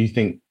that? Do you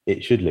think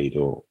it should lead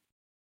or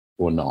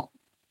not?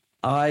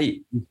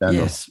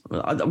 Yes.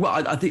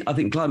 I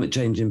think climate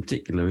change in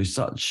particular is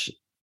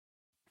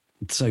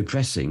so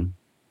pressing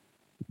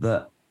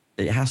that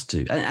it has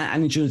to,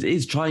 and insurance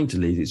is trying to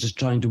lead. It's just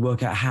trying to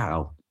work out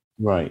how.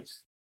 Right.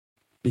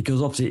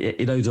 Because obviously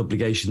it owes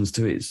obligations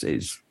to its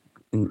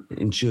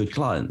insured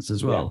clients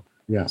as well.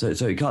 Yeah. So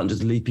it can't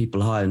just leave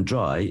people high and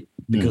dry,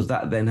 because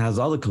that then has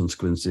other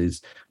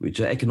consequences, which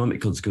are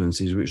economic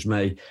consequences, which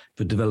may,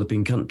 for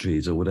developing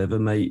countries or whatever,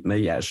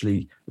 may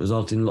actually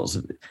result in lots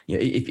of,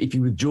 if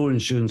you withdraw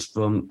insurance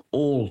from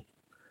all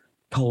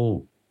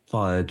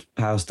coal-fired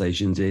power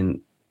stations in,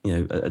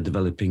 a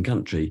developing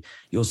country,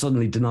 you'll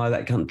suddenly deny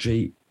that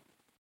country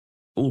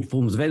all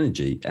forms of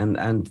energy,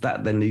 and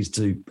that then leads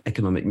to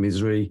economic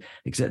misery,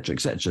 et cetera,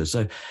 et cetera.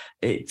 So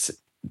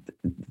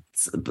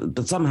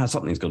but somehow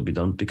something's got to be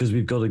done, because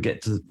we've got to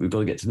get to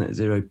net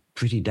zero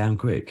pretty damn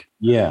quick.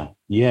 Yeah.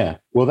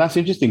 Well, that's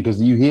interesting, because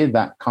you hear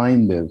that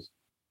kind of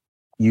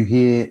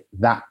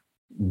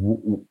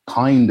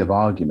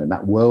argument,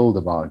 that world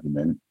of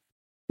argument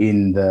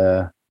in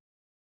the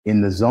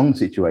Zong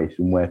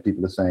situation, where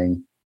people are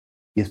saying,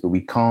 yes, but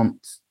we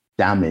can't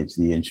damage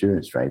the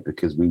insurance trade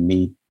because we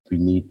need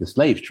the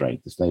slave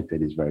trade. The slave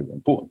trade is very, very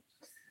important.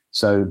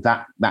 So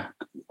that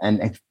and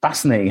it's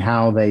fascinating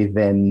how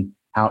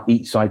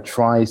each side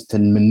tries to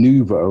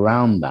maneuver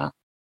around that,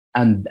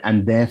 and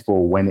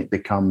therefore when it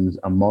becomes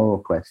a moral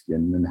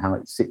question and how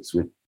it sits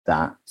with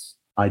that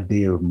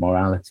idea of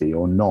morality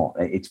or not,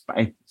 it's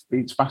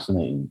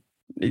fascinating.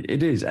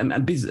 It is,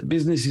 and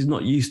business is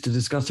not used to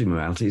discussing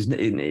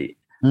morality.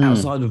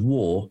 Outside of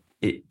war,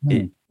 it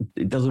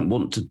doesn't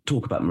want to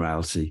talk about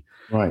morality.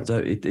 Right. So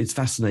it's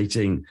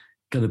fascinating,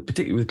 kind of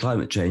particularly with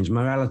climate change.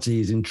 Morality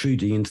is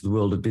intruding into the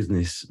world of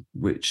business,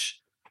 which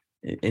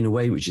in a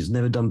way which it's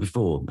never done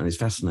before, and it's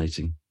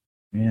fascinating.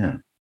 Yeah.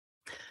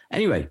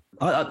 Anyway,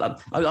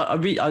 I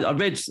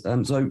read.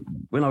 So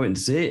when I went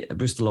to see it at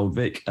Bristol Old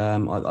Vic, I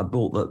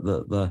bought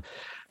the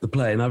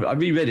play, and I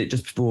reread it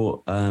just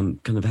before kind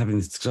of having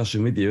this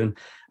discussion with you,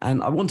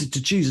 and I wanted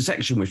to choose a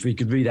section which we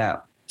could read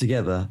out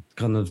together,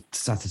 kind of to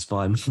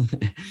satisfy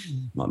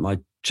my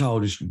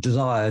childish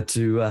desire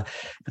to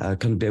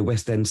kind of be a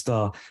West End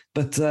star.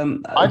 But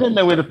I don't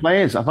know where the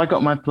play is. Have I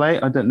got my play?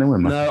 I don't know where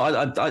my.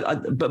 No,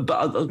 but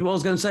what I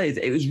was going to say is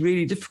it was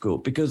really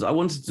difficult, because I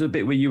wanted to do a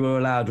bit where you were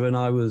allowed when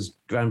I was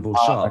Granville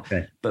Sharp.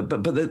 Okay. But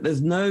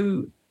there's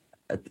no.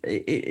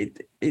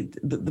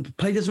 The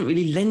play doesn't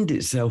really lend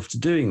itself to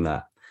doing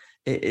that.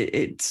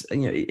 It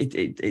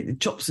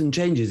chops and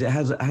changes. It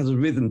has a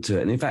rhythm to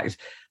it, and in fact,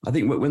 I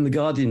think when the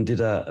Guardian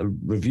did a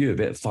review of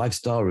it,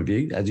 5-star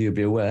review, as you'll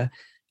be aware,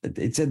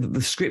 it said that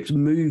the script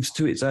moves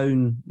to its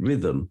own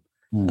rhythm,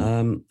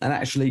 and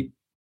actually,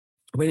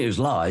 when it was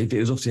live, it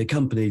was obviously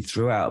accompanied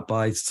throughout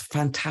by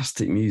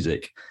fantastic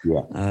music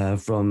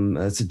from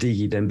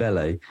Siddiqui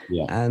Dembele,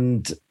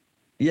 and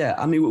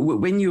I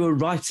mean, when you were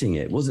writing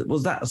it, was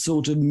that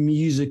sort of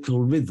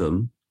musical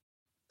rhythm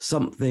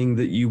something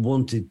that you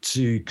wanted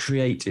to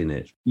create in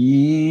it?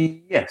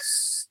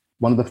 Yes.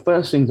 One of the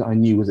first things that I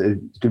knew was that it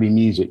was going to be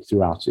music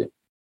throughout it.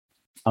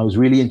 I was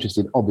really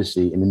interested,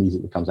 obviously, in the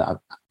music that comes out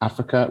of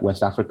Africa,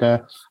 West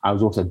Africa. I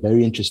was also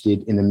very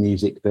interested in the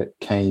music that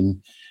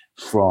came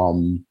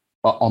from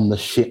on the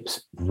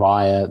ships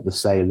via the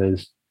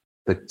sailors,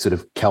 the sort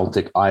of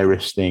Celtic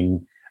Irish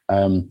thing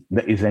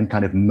that is then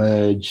kind of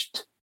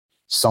merged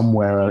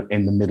somewhere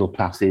in the Middle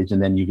Passage,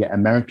 and then you get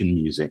American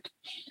music,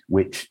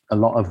 which a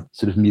lot of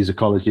sort of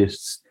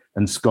musicologists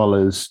and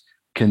scholars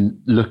can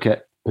look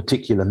at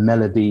particular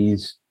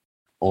melodies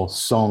or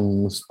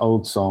songs,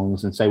 old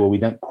songs, and say, well, we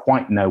don't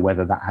quite know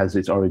whether that has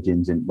its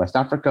origins in West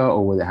Africa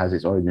or whether it has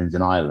its origins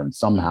in Ireland.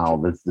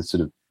 Somehow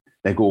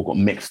they've all got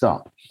mixed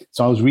up.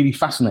 So I was really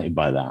fascinated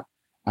by that.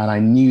 And I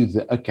knew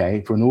that,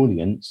 okay, for an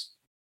audience,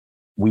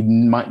 we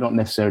might not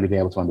necessarily be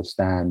able to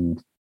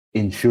understand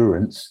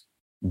insurance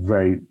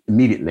very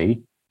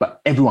immediately, but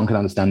everyone can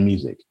understand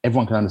music.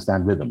 Everyone can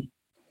understand rhythm.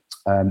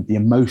 The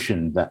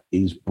emotion that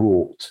is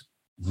brought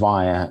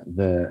via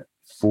the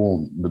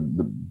form,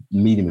 the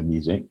medium of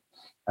music,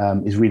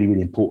 is really,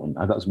 really important.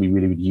 I thought it was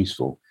really, really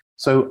useful.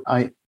 So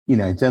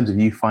in terms of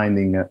you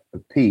finding a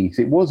piece,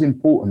 it was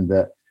important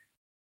that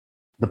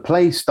the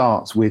play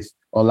starts with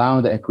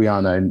Olaudah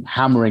Equiano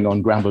hammering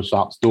on Granville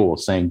Sharp's door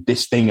saying,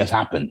 this thing has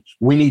happened.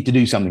 We need to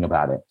do something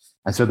about it.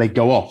 And so they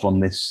go off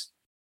on this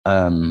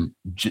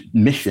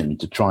mission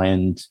to try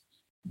and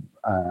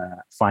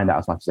find out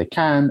as much as they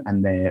can,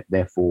 and they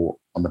therefore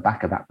on the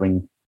back of that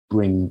bring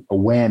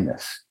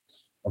awareness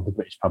of the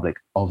British public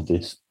of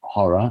this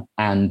horror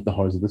and the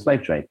horrors of the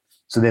slave trade.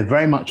 So they're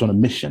very much on a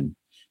mission.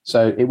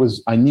 So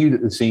I knew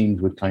that the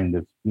scenes would kind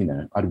of,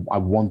 I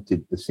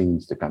wanted the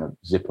scenes to kind of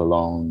zip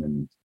along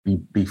and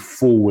be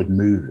forward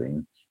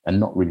moving and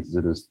not really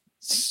sort of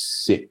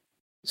sit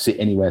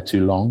anywhere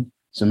too long.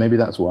 So maybe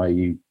that's why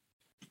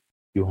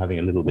you're having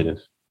a little bit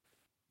of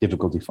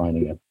difficulty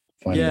finding it.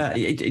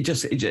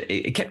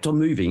 It kept on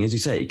moving, as you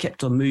say. It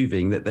kept on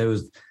moving. That there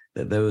was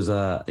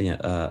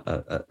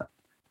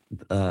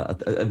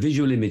a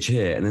visual image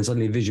here, and then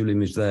suddenly a visual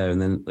image there,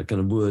 and then the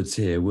kind of words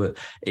here.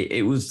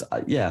 It was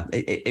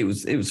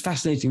it was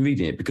fascinating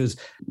reading it, because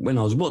when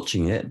I was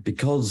watching it,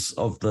 because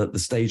of the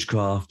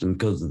stagecraft and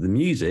because of the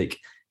music,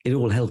 it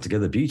all held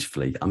together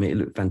beautifully. I mean, it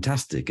looked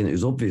fantastic, and it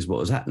was obvious what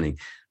was happening.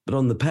 But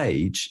on the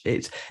page,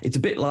 it's a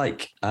bit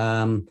like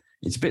one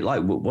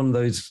of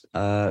those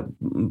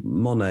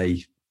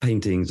Monet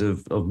paintings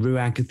of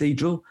Rouen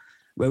Cathedral,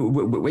 where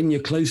when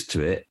you're close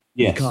to it,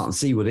 Yes. you can't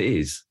see what it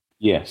is.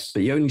 Yes.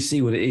 But you only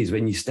see what it is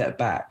when you step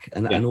back,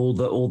 and all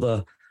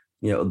the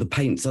the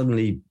paint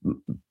suddenly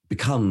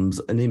becomes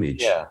an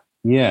image.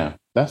 Yeah.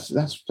 That's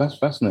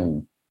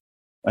fascinating.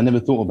 I never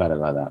thought about it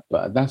like that,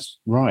 but that's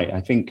right.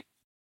 I think,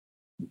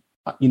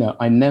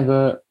 I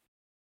never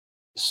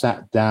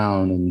sat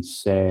down and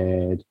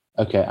said,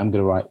 okay, I'm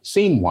going to write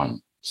scene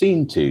 1,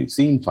 scene 2,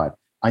 scene 5.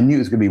 I knew it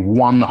was going to be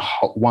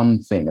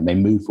one thing, and they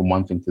moved from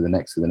one thing to the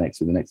next, to the next,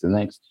 to the next, to the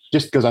next.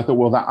 Just because I thought,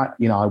 well, I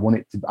want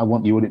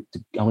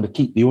to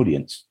keep the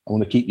audience. I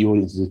want to keep the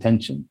audience's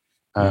attention.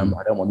 I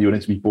don't want the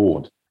audience to be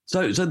bored.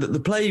 So the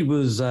play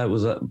was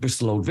at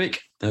Bristol Old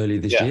Vic earlier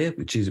this year,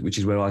 which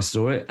is where I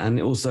saw it, and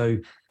it also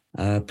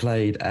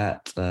played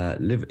at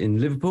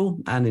in Liverpool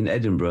and in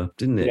Edinburgh,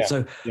 didn't it?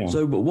 Yeah.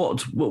 So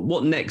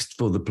what next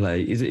for the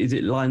play? Is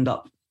it lined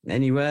up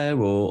anywhere,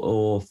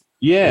 or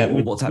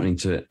what's happening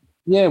to it?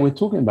 Yeah, we're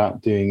talking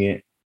about doing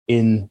it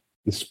in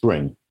the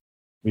spring.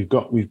 We've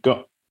got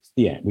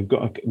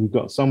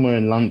somewhere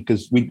in London,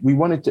 because we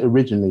wanted to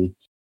originally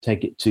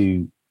take it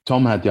to.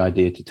 Tom had the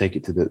idea to take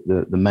it to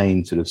the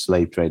main sort of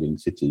slave trading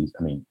cities.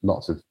 I mean,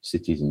 lots of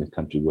cities in this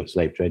country were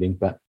slave trading,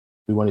 but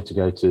we wanted to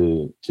go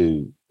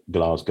to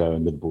Glasgow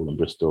and Liverpool and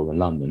Bristol and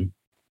London.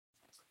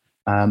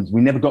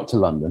 We never got to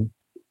London.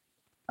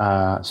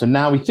 So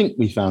now we think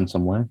we found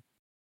somewhere.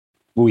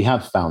 Well, we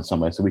have found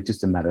somewhere. So it's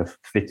just a matter of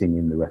fitting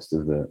in the rest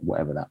of the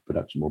whatever that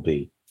production will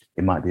be.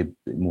 It might be a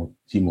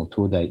few more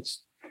tour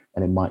dates,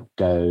 and it might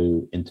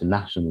go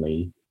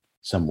internationally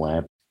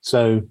somewhere.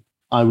 So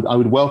I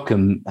would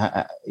welcome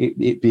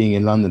it being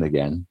in London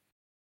again,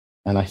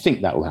 and I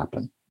think that will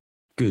happen.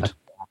 Good.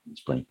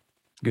 Spring.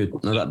 Good.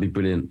 No, that'd be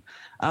brilliant.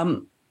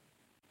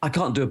 I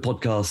can't do a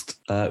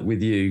podcast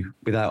with you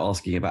without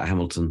asking about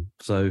Hamilton.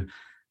 So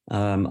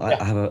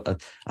I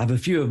have a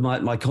few of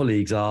my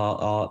colleagues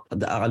I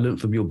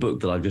learned from your book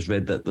that I've just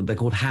read that they're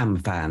called Ham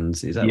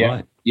fans. Is that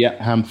right?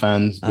 Yeah, Ham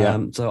fans.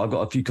 Yeah. So I've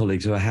got a few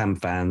colleagues who are Ham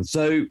fans.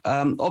 So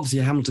obviously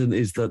Hamilton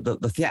is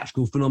the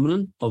theatrical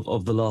phenomenon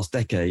of the last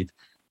decade.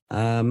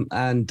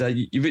 And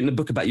you've written a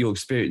book about your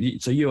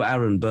experience. So you're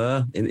Aaron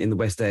Burr in the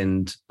West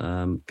End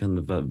kind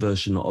of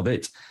version of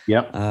it.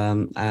 Yeah.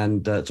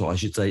 So I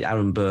should say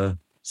Aaron Burr,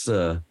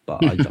 sir,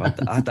 but I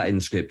had that in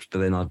the script, but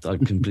then I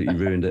completely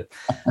ruined it.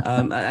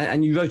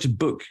 And you wrote a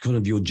book, kind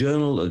of your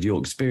journal of your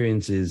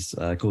experiences,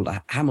 called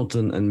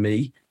Hamilton and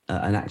Me,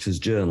 an Actor's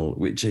Journal,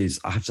 which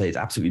is, I have to say, it's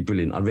absolutely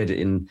brilliant. I read it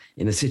in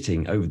a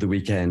sitting over the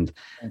weekend.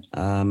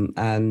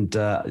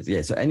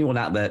 So anyone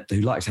out there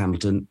who likes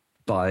Hamilton,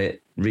 buy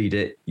it, read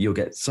it. You'll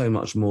get so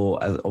much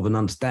more of an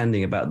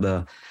understanding about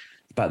the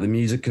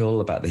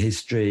musical, about the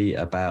history,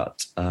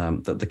 about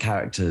the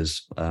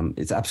characters.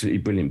 It's an absolutely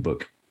brilliant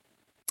book.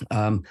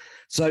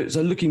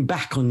 So looking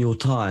back on your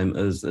time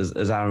as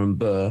Aaron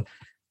Burr,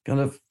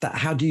 kind of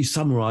how do you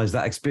summarize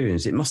that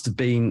experience? It must have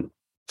been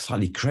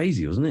slightly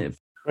crazy, wasn't it?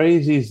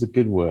 Crazy is the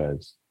good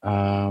word.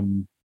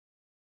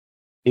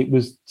 It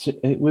was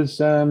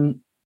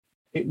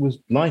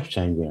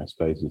life-changing, I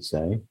suppose you'd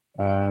say.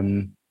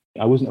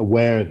 I wasn't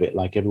aware of it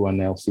like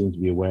everyone else seemed to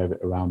be aware of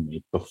it around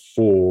me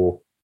before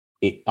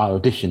I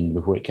auditioned,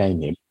 before it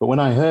came in. But when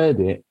I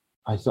heard it,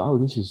 I thought, oh,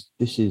 this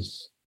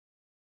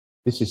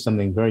is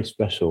something very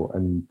special,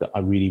 and that I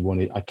really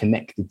wanted. I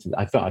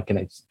felt I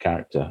connected to the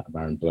character of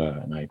Aaron Burr,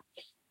 and I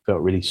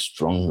felt really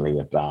strongly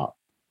about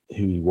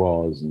who he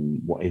was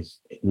and what his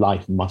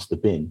life must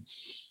have been,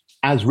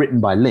 as written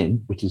by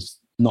Lin, which is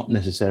not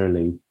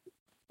necessarily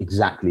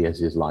exactly as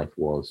his life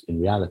was in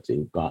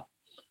reality, but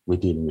we're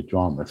dealing with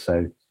drama.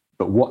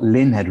 But what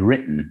Lin had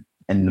written,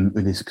 and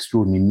with this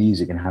extraordinary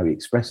music and how he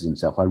expresses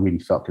himself, I really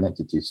felt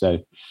connected to. So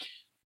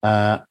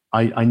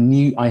I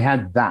knew I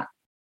had that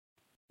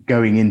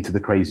going into the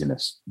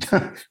craziness.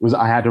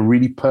 I had a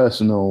really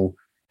personal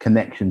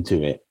connection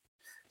to it.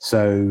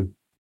 So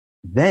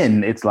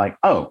then it's like,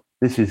 oh,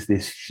 this is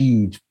this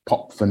huge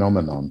pop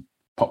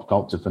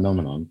culture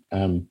phenomenon.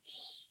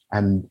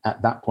 And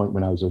at that point,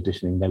 when I was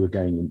auditioning, they were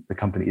going, the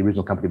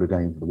original company were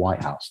going to the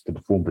White House to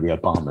perform for the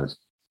Obamas.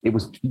 It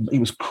was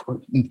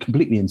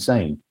completely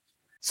insane.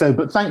 So,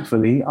 but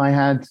thankfully, I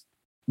had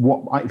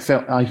what I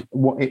felt,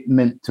 what it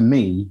meant to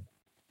me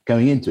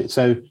going into it.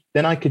 So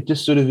then I could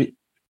just sort of,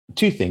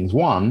 two things.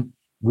 One,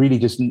 really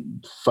just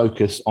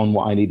focus on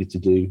what I needed to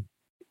do,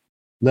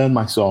 learn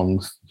my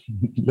songs,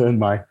 learn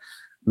my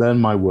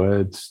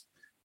words,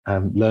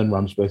 learn where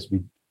I'm supposed to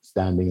be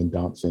standing and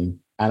dancing.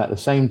 And at the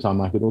same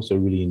time, I could also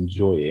really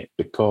enjoy it,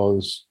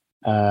 because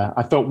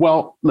I thought,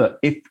 well, look,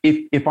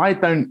 if I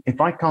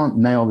can't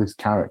nail this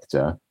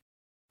character,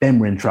 then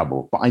we're in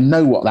trouble. But I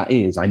know what that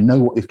is. I know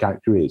what this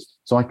character is.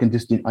 So I can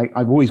just,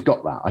 I've always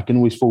got that. I can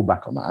always fall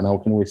back on that, and I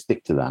can always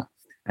stick to that.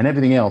 And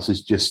everything else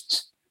is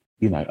just,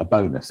 a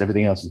bonus.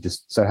 Everything else is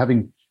just, so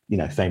having,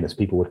 famous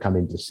people would come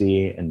in to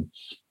see it, and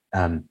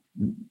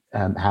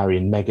Harry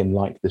and Meghan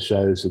liked the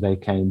show, so they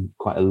came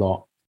quite a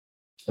lot,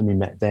 and we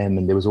met them,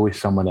 and there was always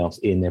someone else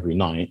in every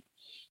night.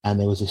 And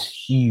there was this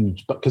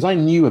huge, but because I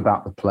knew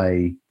about the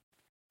play,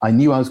 I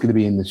knew I was going to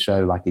be in the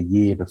show like a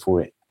year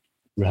before it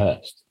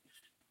rehearsed.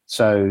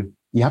 So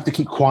you have to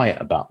keep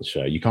quiet about the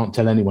show. You can't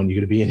tell anyone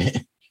you're going to be in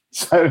it.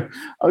 So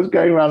I was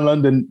going around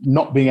London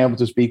not being able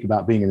to speak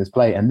about being in this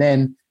play. And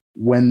then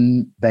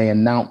when they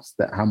announced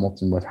that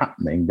Hamilton was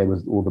happening, it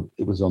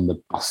was on the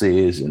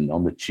buses and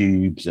on the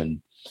tubes, and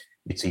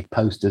you'd see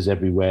posters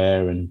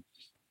everywhere. And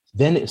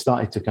then it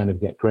started to kind of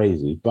get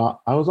crazy. But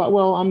I was like,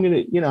 well, I'm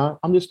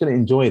just going to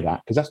enjoy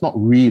that, because that's not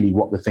really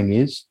what the thing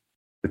is.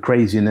 The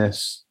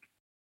craziness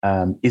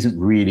isn't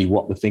really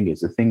what the thing is.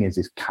 The thing is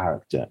this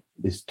character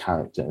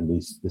and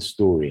the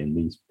story and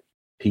these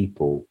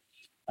people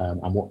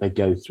and what they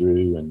go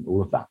through and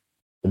all of that,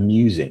 the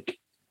music.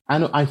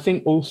 And I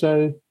think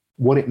also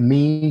what it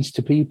means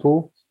to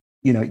people.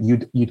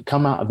 You'd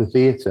come out of the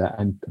theatre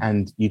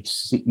and you'd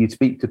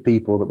speak to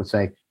people that would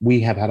say, we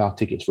have had our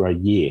tickets for a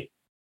year,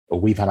 or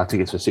we've had our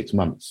tickets for 6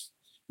 months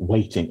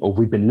waiting, or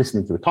we've been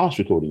listening to the cast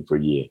recording for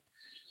a year,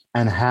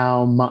 and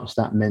how much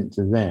that meant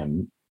to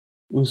them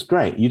was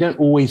great. You don't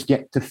always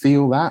get to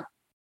feel that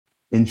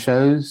in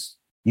shows.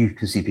 You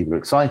can see people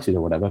excited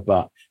or whatever,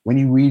 but when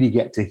you really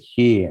get to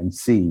hear and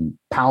see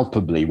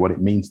palpably what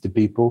it means to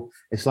people,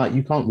 it's like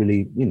you can't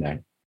really,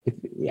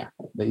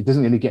 it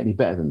doesn't really get any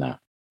better than that.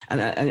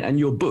 And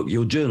your book,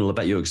 your journal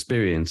about your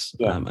experience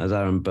as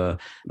Aaron Burr,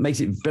 makes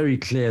it very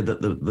clear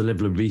that the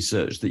level of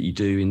research that you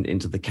do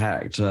into the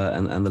character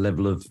and the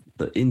level of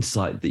the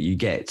insight that you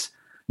get,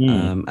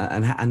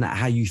 and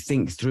how you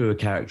think through a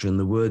character and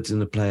the words in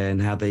the play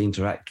and how they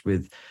interact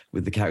with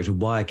the character,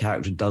 why a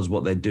character does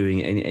what they're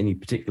doing at any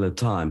particular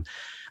time.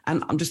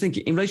 And I'm just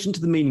thinking, in relation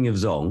to the meaning of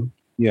Zong,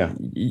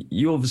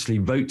 you obviously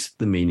wrote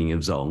the meaning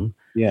of Zong,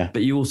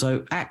 but you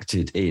also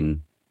acted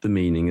in the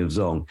meaning of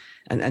Zong.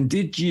 And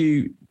did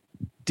you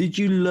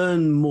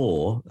learn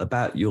more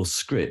about your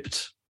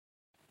script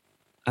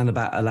and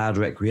about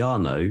Alauda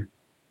Equiano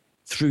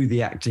through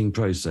the acting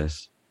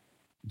process?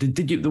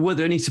 Were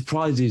there any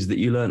surprises that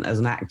you learned as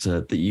an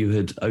actor that you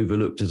had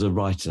overlooked as a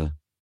writer?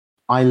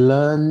 I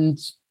learned,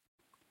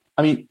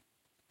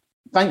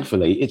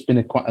 thankfully, it's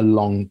been quite a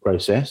long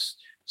process.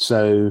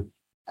 So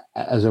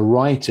as a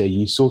writer,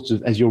 you sort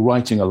of, as you're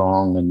writing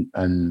along,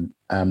 and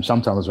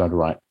sometimes I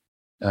write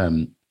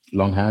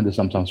longhand, or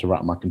sometimes I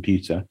write on my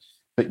computer.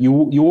 But you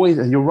always,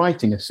 as you're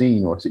writing a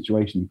scene or a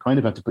situation, you kind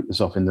of have to put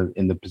yourself in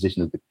the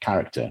position of the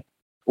character,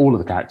 all of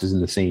the characters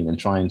in the scene, and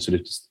try and sort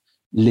of just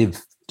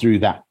live through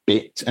that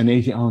bit. And then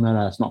you think, oh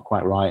no, it's not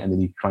quite right, and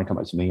then you try and come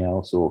up with something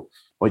else, or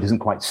it doesn't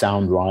quite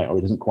sound right, or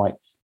it doesn't quite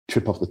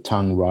trip off the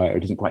tongue right, or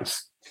it doesn't quite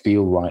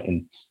feel right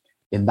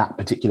in that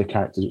particular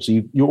character.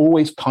 So you're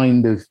always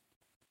kind of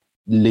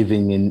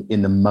living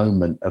in the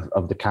moment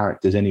of the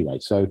characters anyway.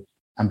 So,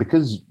 and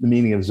because the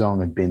meaning of Zong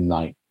had been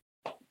like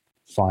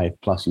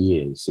 5+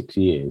 years, 6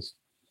 years,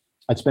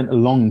 I'd spent a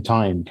long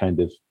time kind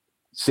of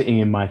sitting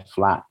in my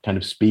flat, kind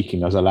of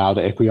speaking as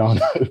Alauda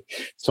Equiano.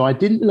 So I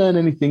didn't learn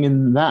anything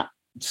in that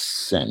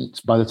sense.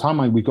 By the time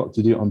we got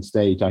to do it on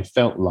stage, I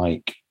felt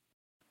like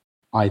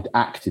I'd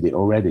acted it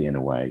already in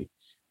a way.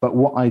 But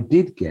what I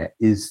did get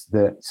is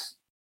that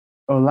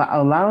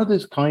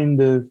Alauda's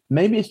kind of,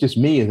 maybe it's just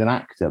me as an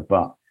actor,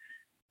 but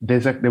there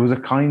was a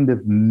kind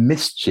of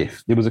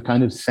mischief. There was a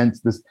kind of sense,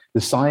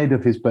 the side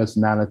of his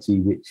personality,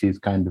 which is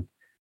kind of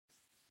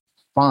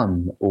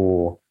fun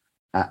or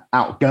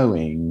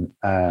outgoing,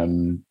 I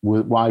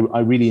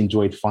really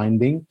enjoyed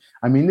finding.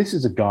 This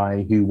is a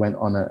guy who went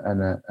on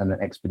an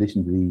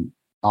expedition to the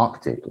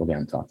Arctic, or the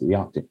Antarctic, the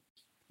Arctic.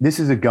 This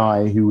is a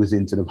guy who was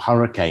in sort of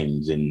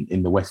hurricanes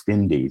in the West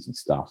Indies and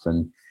stuff,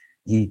 and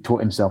he taught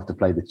himself to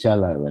play the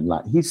cello, and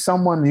like he's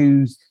someone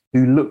who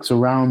looks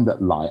around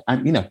at life,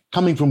 and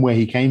coming from where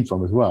he came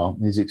from as well,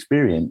 his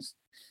experience.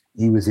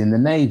 He was in the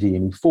Navy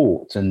and he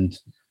fought, and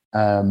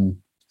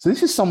so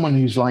this is someone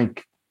who's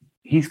like,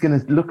 he's going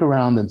to look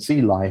around and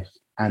see life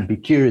and be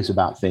curious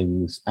about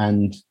things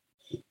and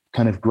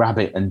kind of grab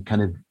it and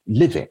kind of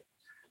live it.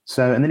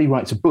 So, and then he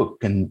writes a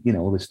book and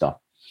all this stuff.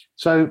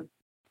 So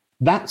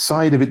that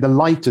side of it, the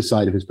lighter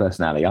side of his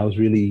personality, I was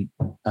really,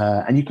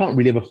 and you can't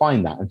really ever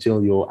find that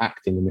until you're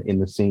acting in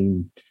the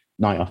scene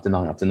night after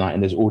night after night,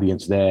 and there's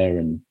audience there,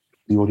 and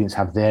the audience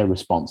have their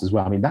response as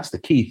well. That's the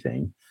key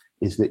thing,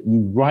 is that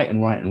you write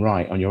and write and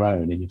write on your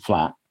own in your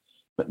flat,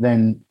 but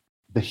then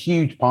the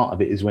huge part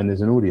of it is when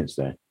there's an audience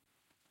there.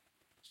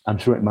 I'm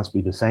sure it must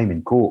be the same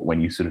in court when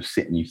you sort of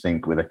sit and you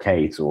think with a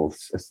case or,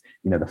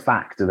 the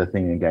fact of the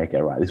thing and go, okay,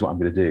 right, this is what I'm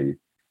going to do.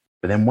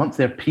 But then once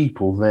there are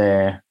people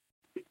there,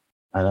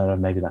 I don't know,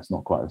 maybe that's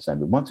not quite the same,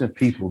 but once there are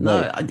people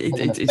there. No,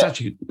 it's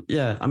actually,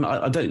 yeah.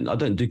 I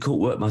don't do court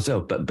work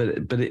myself, but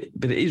it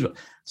is.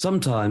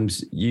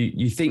 Sometimes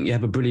you think you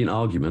have a brilliant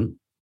argument,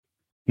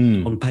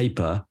 on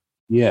paper.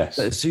 Yes.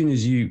 But as soon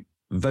as you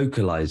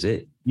vocalize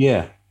it,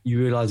 you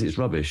realize it's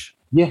rubbish.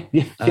 Yeah.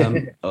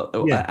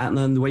 And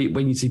then the way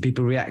when you see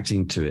people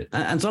reacting to it,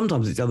 and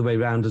sometimes it's the other way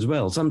around as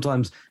well.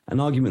 Sometimes an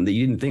argument that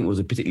you didn't think was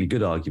a particularly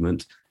good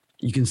argument,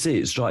 you can see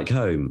it strike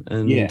home,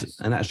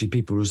 and actually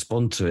people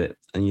respond to it,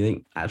 and you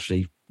think,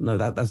 actually, no,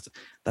 that's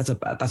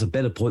a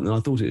better point than I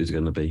thought it was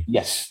going to be.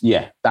 Yes,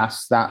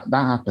 that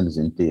happens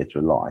in theatre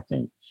a lot. I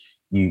think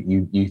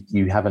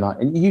you have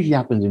and it usually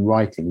happens in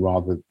writing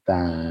rather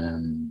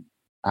than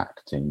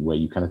acting, where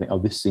you kind of think, oh,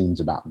 this scene's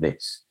about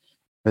this.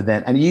 But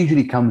then, and it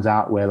usually comes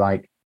out where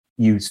like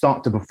you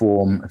start to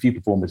perform a few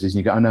performances and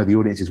you go, oh no, the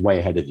audience is way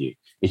ahead of you.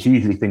 It's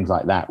usually things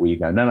like that where you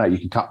go, no, you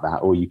can cut that,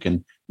 or you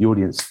can, the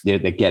audience, they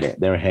get it,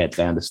 they're ahead,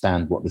 they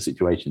understand what the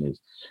situation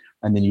is.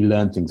 And then you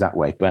learn things that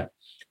way. But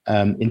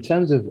in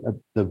terms of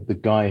the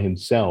guy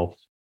himself,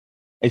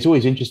 it's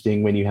always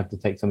interesting when you have to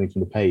take something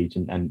from the page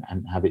and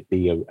have it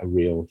be a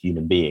real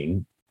human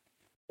being,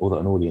 or that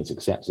an audience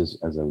accepts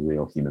as a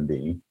real human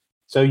being.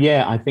 So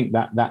yeah, I think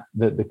that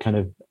the kind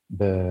of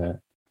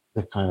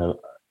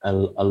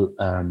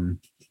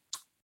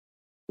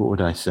what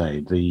would I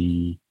say,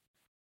 the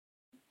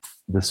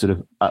sort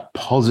of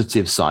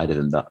positive side of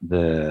him,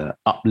 the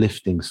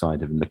uplifting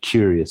side of him, the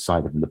curious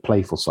side of him, the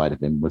playful side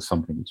of him was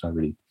something which I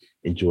really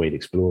enjoyed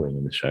exploring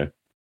in the show.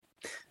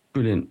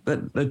 Brilliant.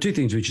 But there are two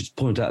things we should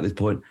point out at this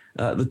point.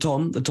 The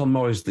Tom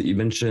Morris that you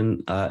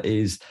mentioned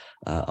is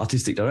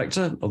artistic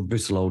director of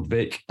Bristol Old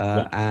Vic,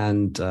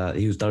 and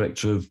he was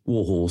director of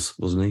Warhorse,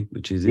 wasn't he?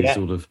 Which is his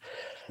sort of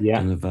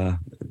kind of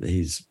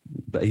he's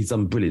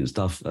done brilliant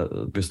stuff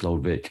at Bristol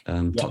Old Vic.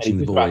 Touching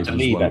the Void.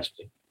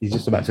 He's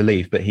just about to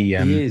leave, but he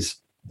is.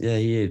 Yeah,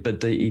 he is.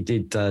 But he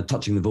did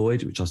Touching the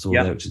Void, which I saw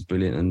there, which is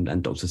brilliant,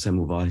 and Dr.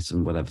 Semmelweis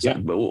and whatever. So,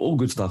 all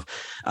good stuff.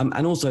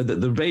 And also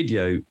the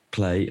radio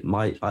play,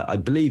 I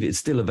believe it's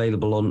still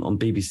available on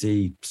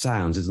BBC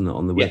Sounds, isn't it,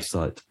 on the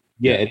website?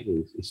 Yeah, it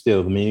is. It's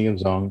still The Meaning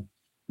of Song.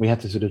 We had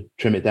to sort of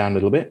trim it down a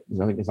little bit.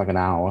 I think it's like an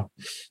hour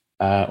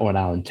or an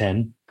hour and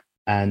 10.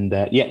 And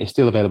it's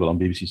still available on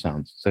BBC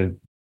Sounds. So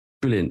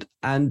brilliant.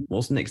 And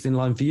what's next in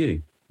line for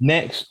you?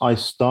 Next, I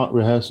start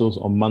rehearsals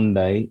on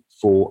Monday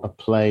for a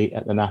play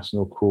at the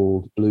National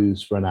called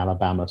Blues for an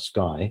Alabama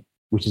Sky,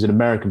 which is an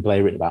American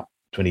play written about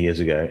 20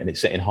 years ago, and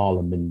it's set in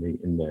Harlem in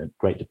the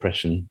Great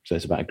Depression. So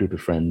it's about a group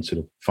of friends sort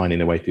of finding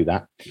their way through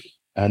that.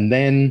 And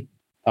then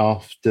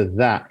after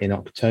that, in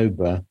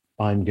October,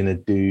 I'm going to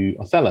do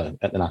Othello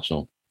at the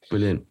National.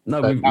 Brilliant.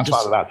 No, so that's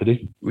what I'm about to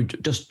do. We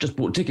just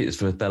bought tickets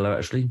for Othello,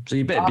 actually. So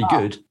you better be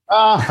good.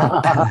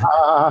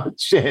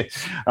 Shit.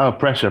 Oh,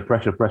 pressure.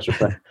 Okay,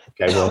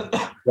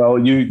 well,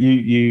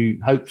 you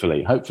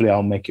hopefully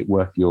I'll make it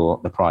worth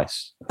the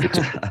price.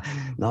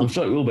 No, I'm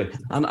sure it will be.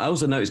 And I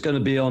also know it's going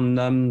to be on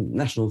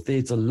National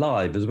Theatre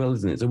Live as well,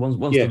 isn't it? So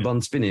once the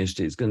run's finished,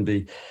 it's going to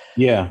be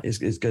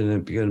it's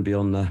going to be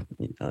on a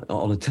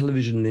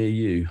television near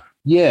you.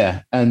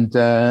 Yeah, and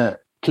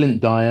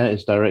Clint Dyer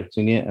is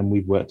directing it, and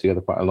we've worked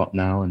together quite a lot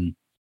now, and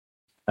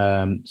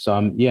so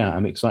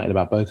I'm excited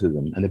about both of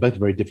them, and they're both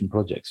very different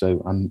projects.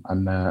 So I've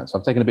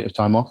taken a bit of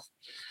time off,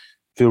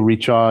 feel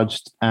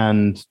recharged,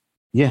 and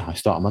I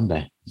start on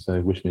Monday. So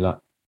wish me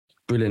luck.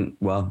 Brilliant.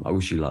 Well, I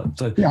wish you luck.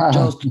 So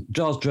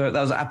Giles Drake,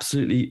 that was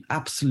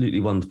absolutely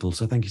wonderful.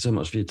 So thank you so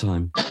much for your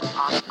time.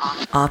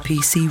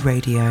 RPC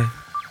Radio.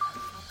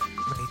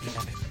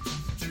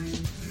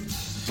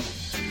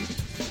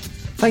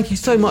 Thank you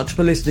so much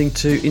for listening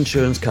to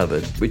Insurance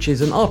Covered, which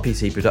is an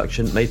RPC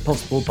production made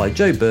possible by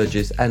Joe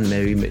Burgess and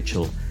Mary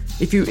Mitchell.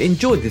 If you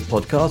enjoyed this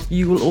podcast,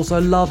 you will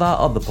also love our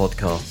other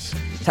podcasts,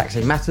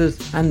 Taxing Matters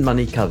and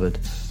Money Covered,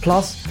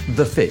 plus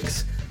The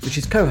Fix, which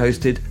is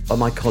co-hosted by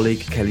my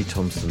colleague Kelly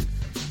Thompson.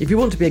 If you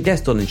want to be a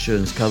guest on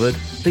Insurance Covered,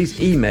 please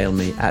email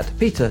me at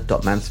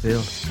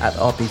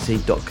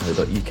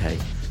peter.mansfield@rpc.co.uk.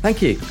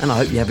 Thank you, and I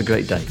hope you have a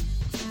great day.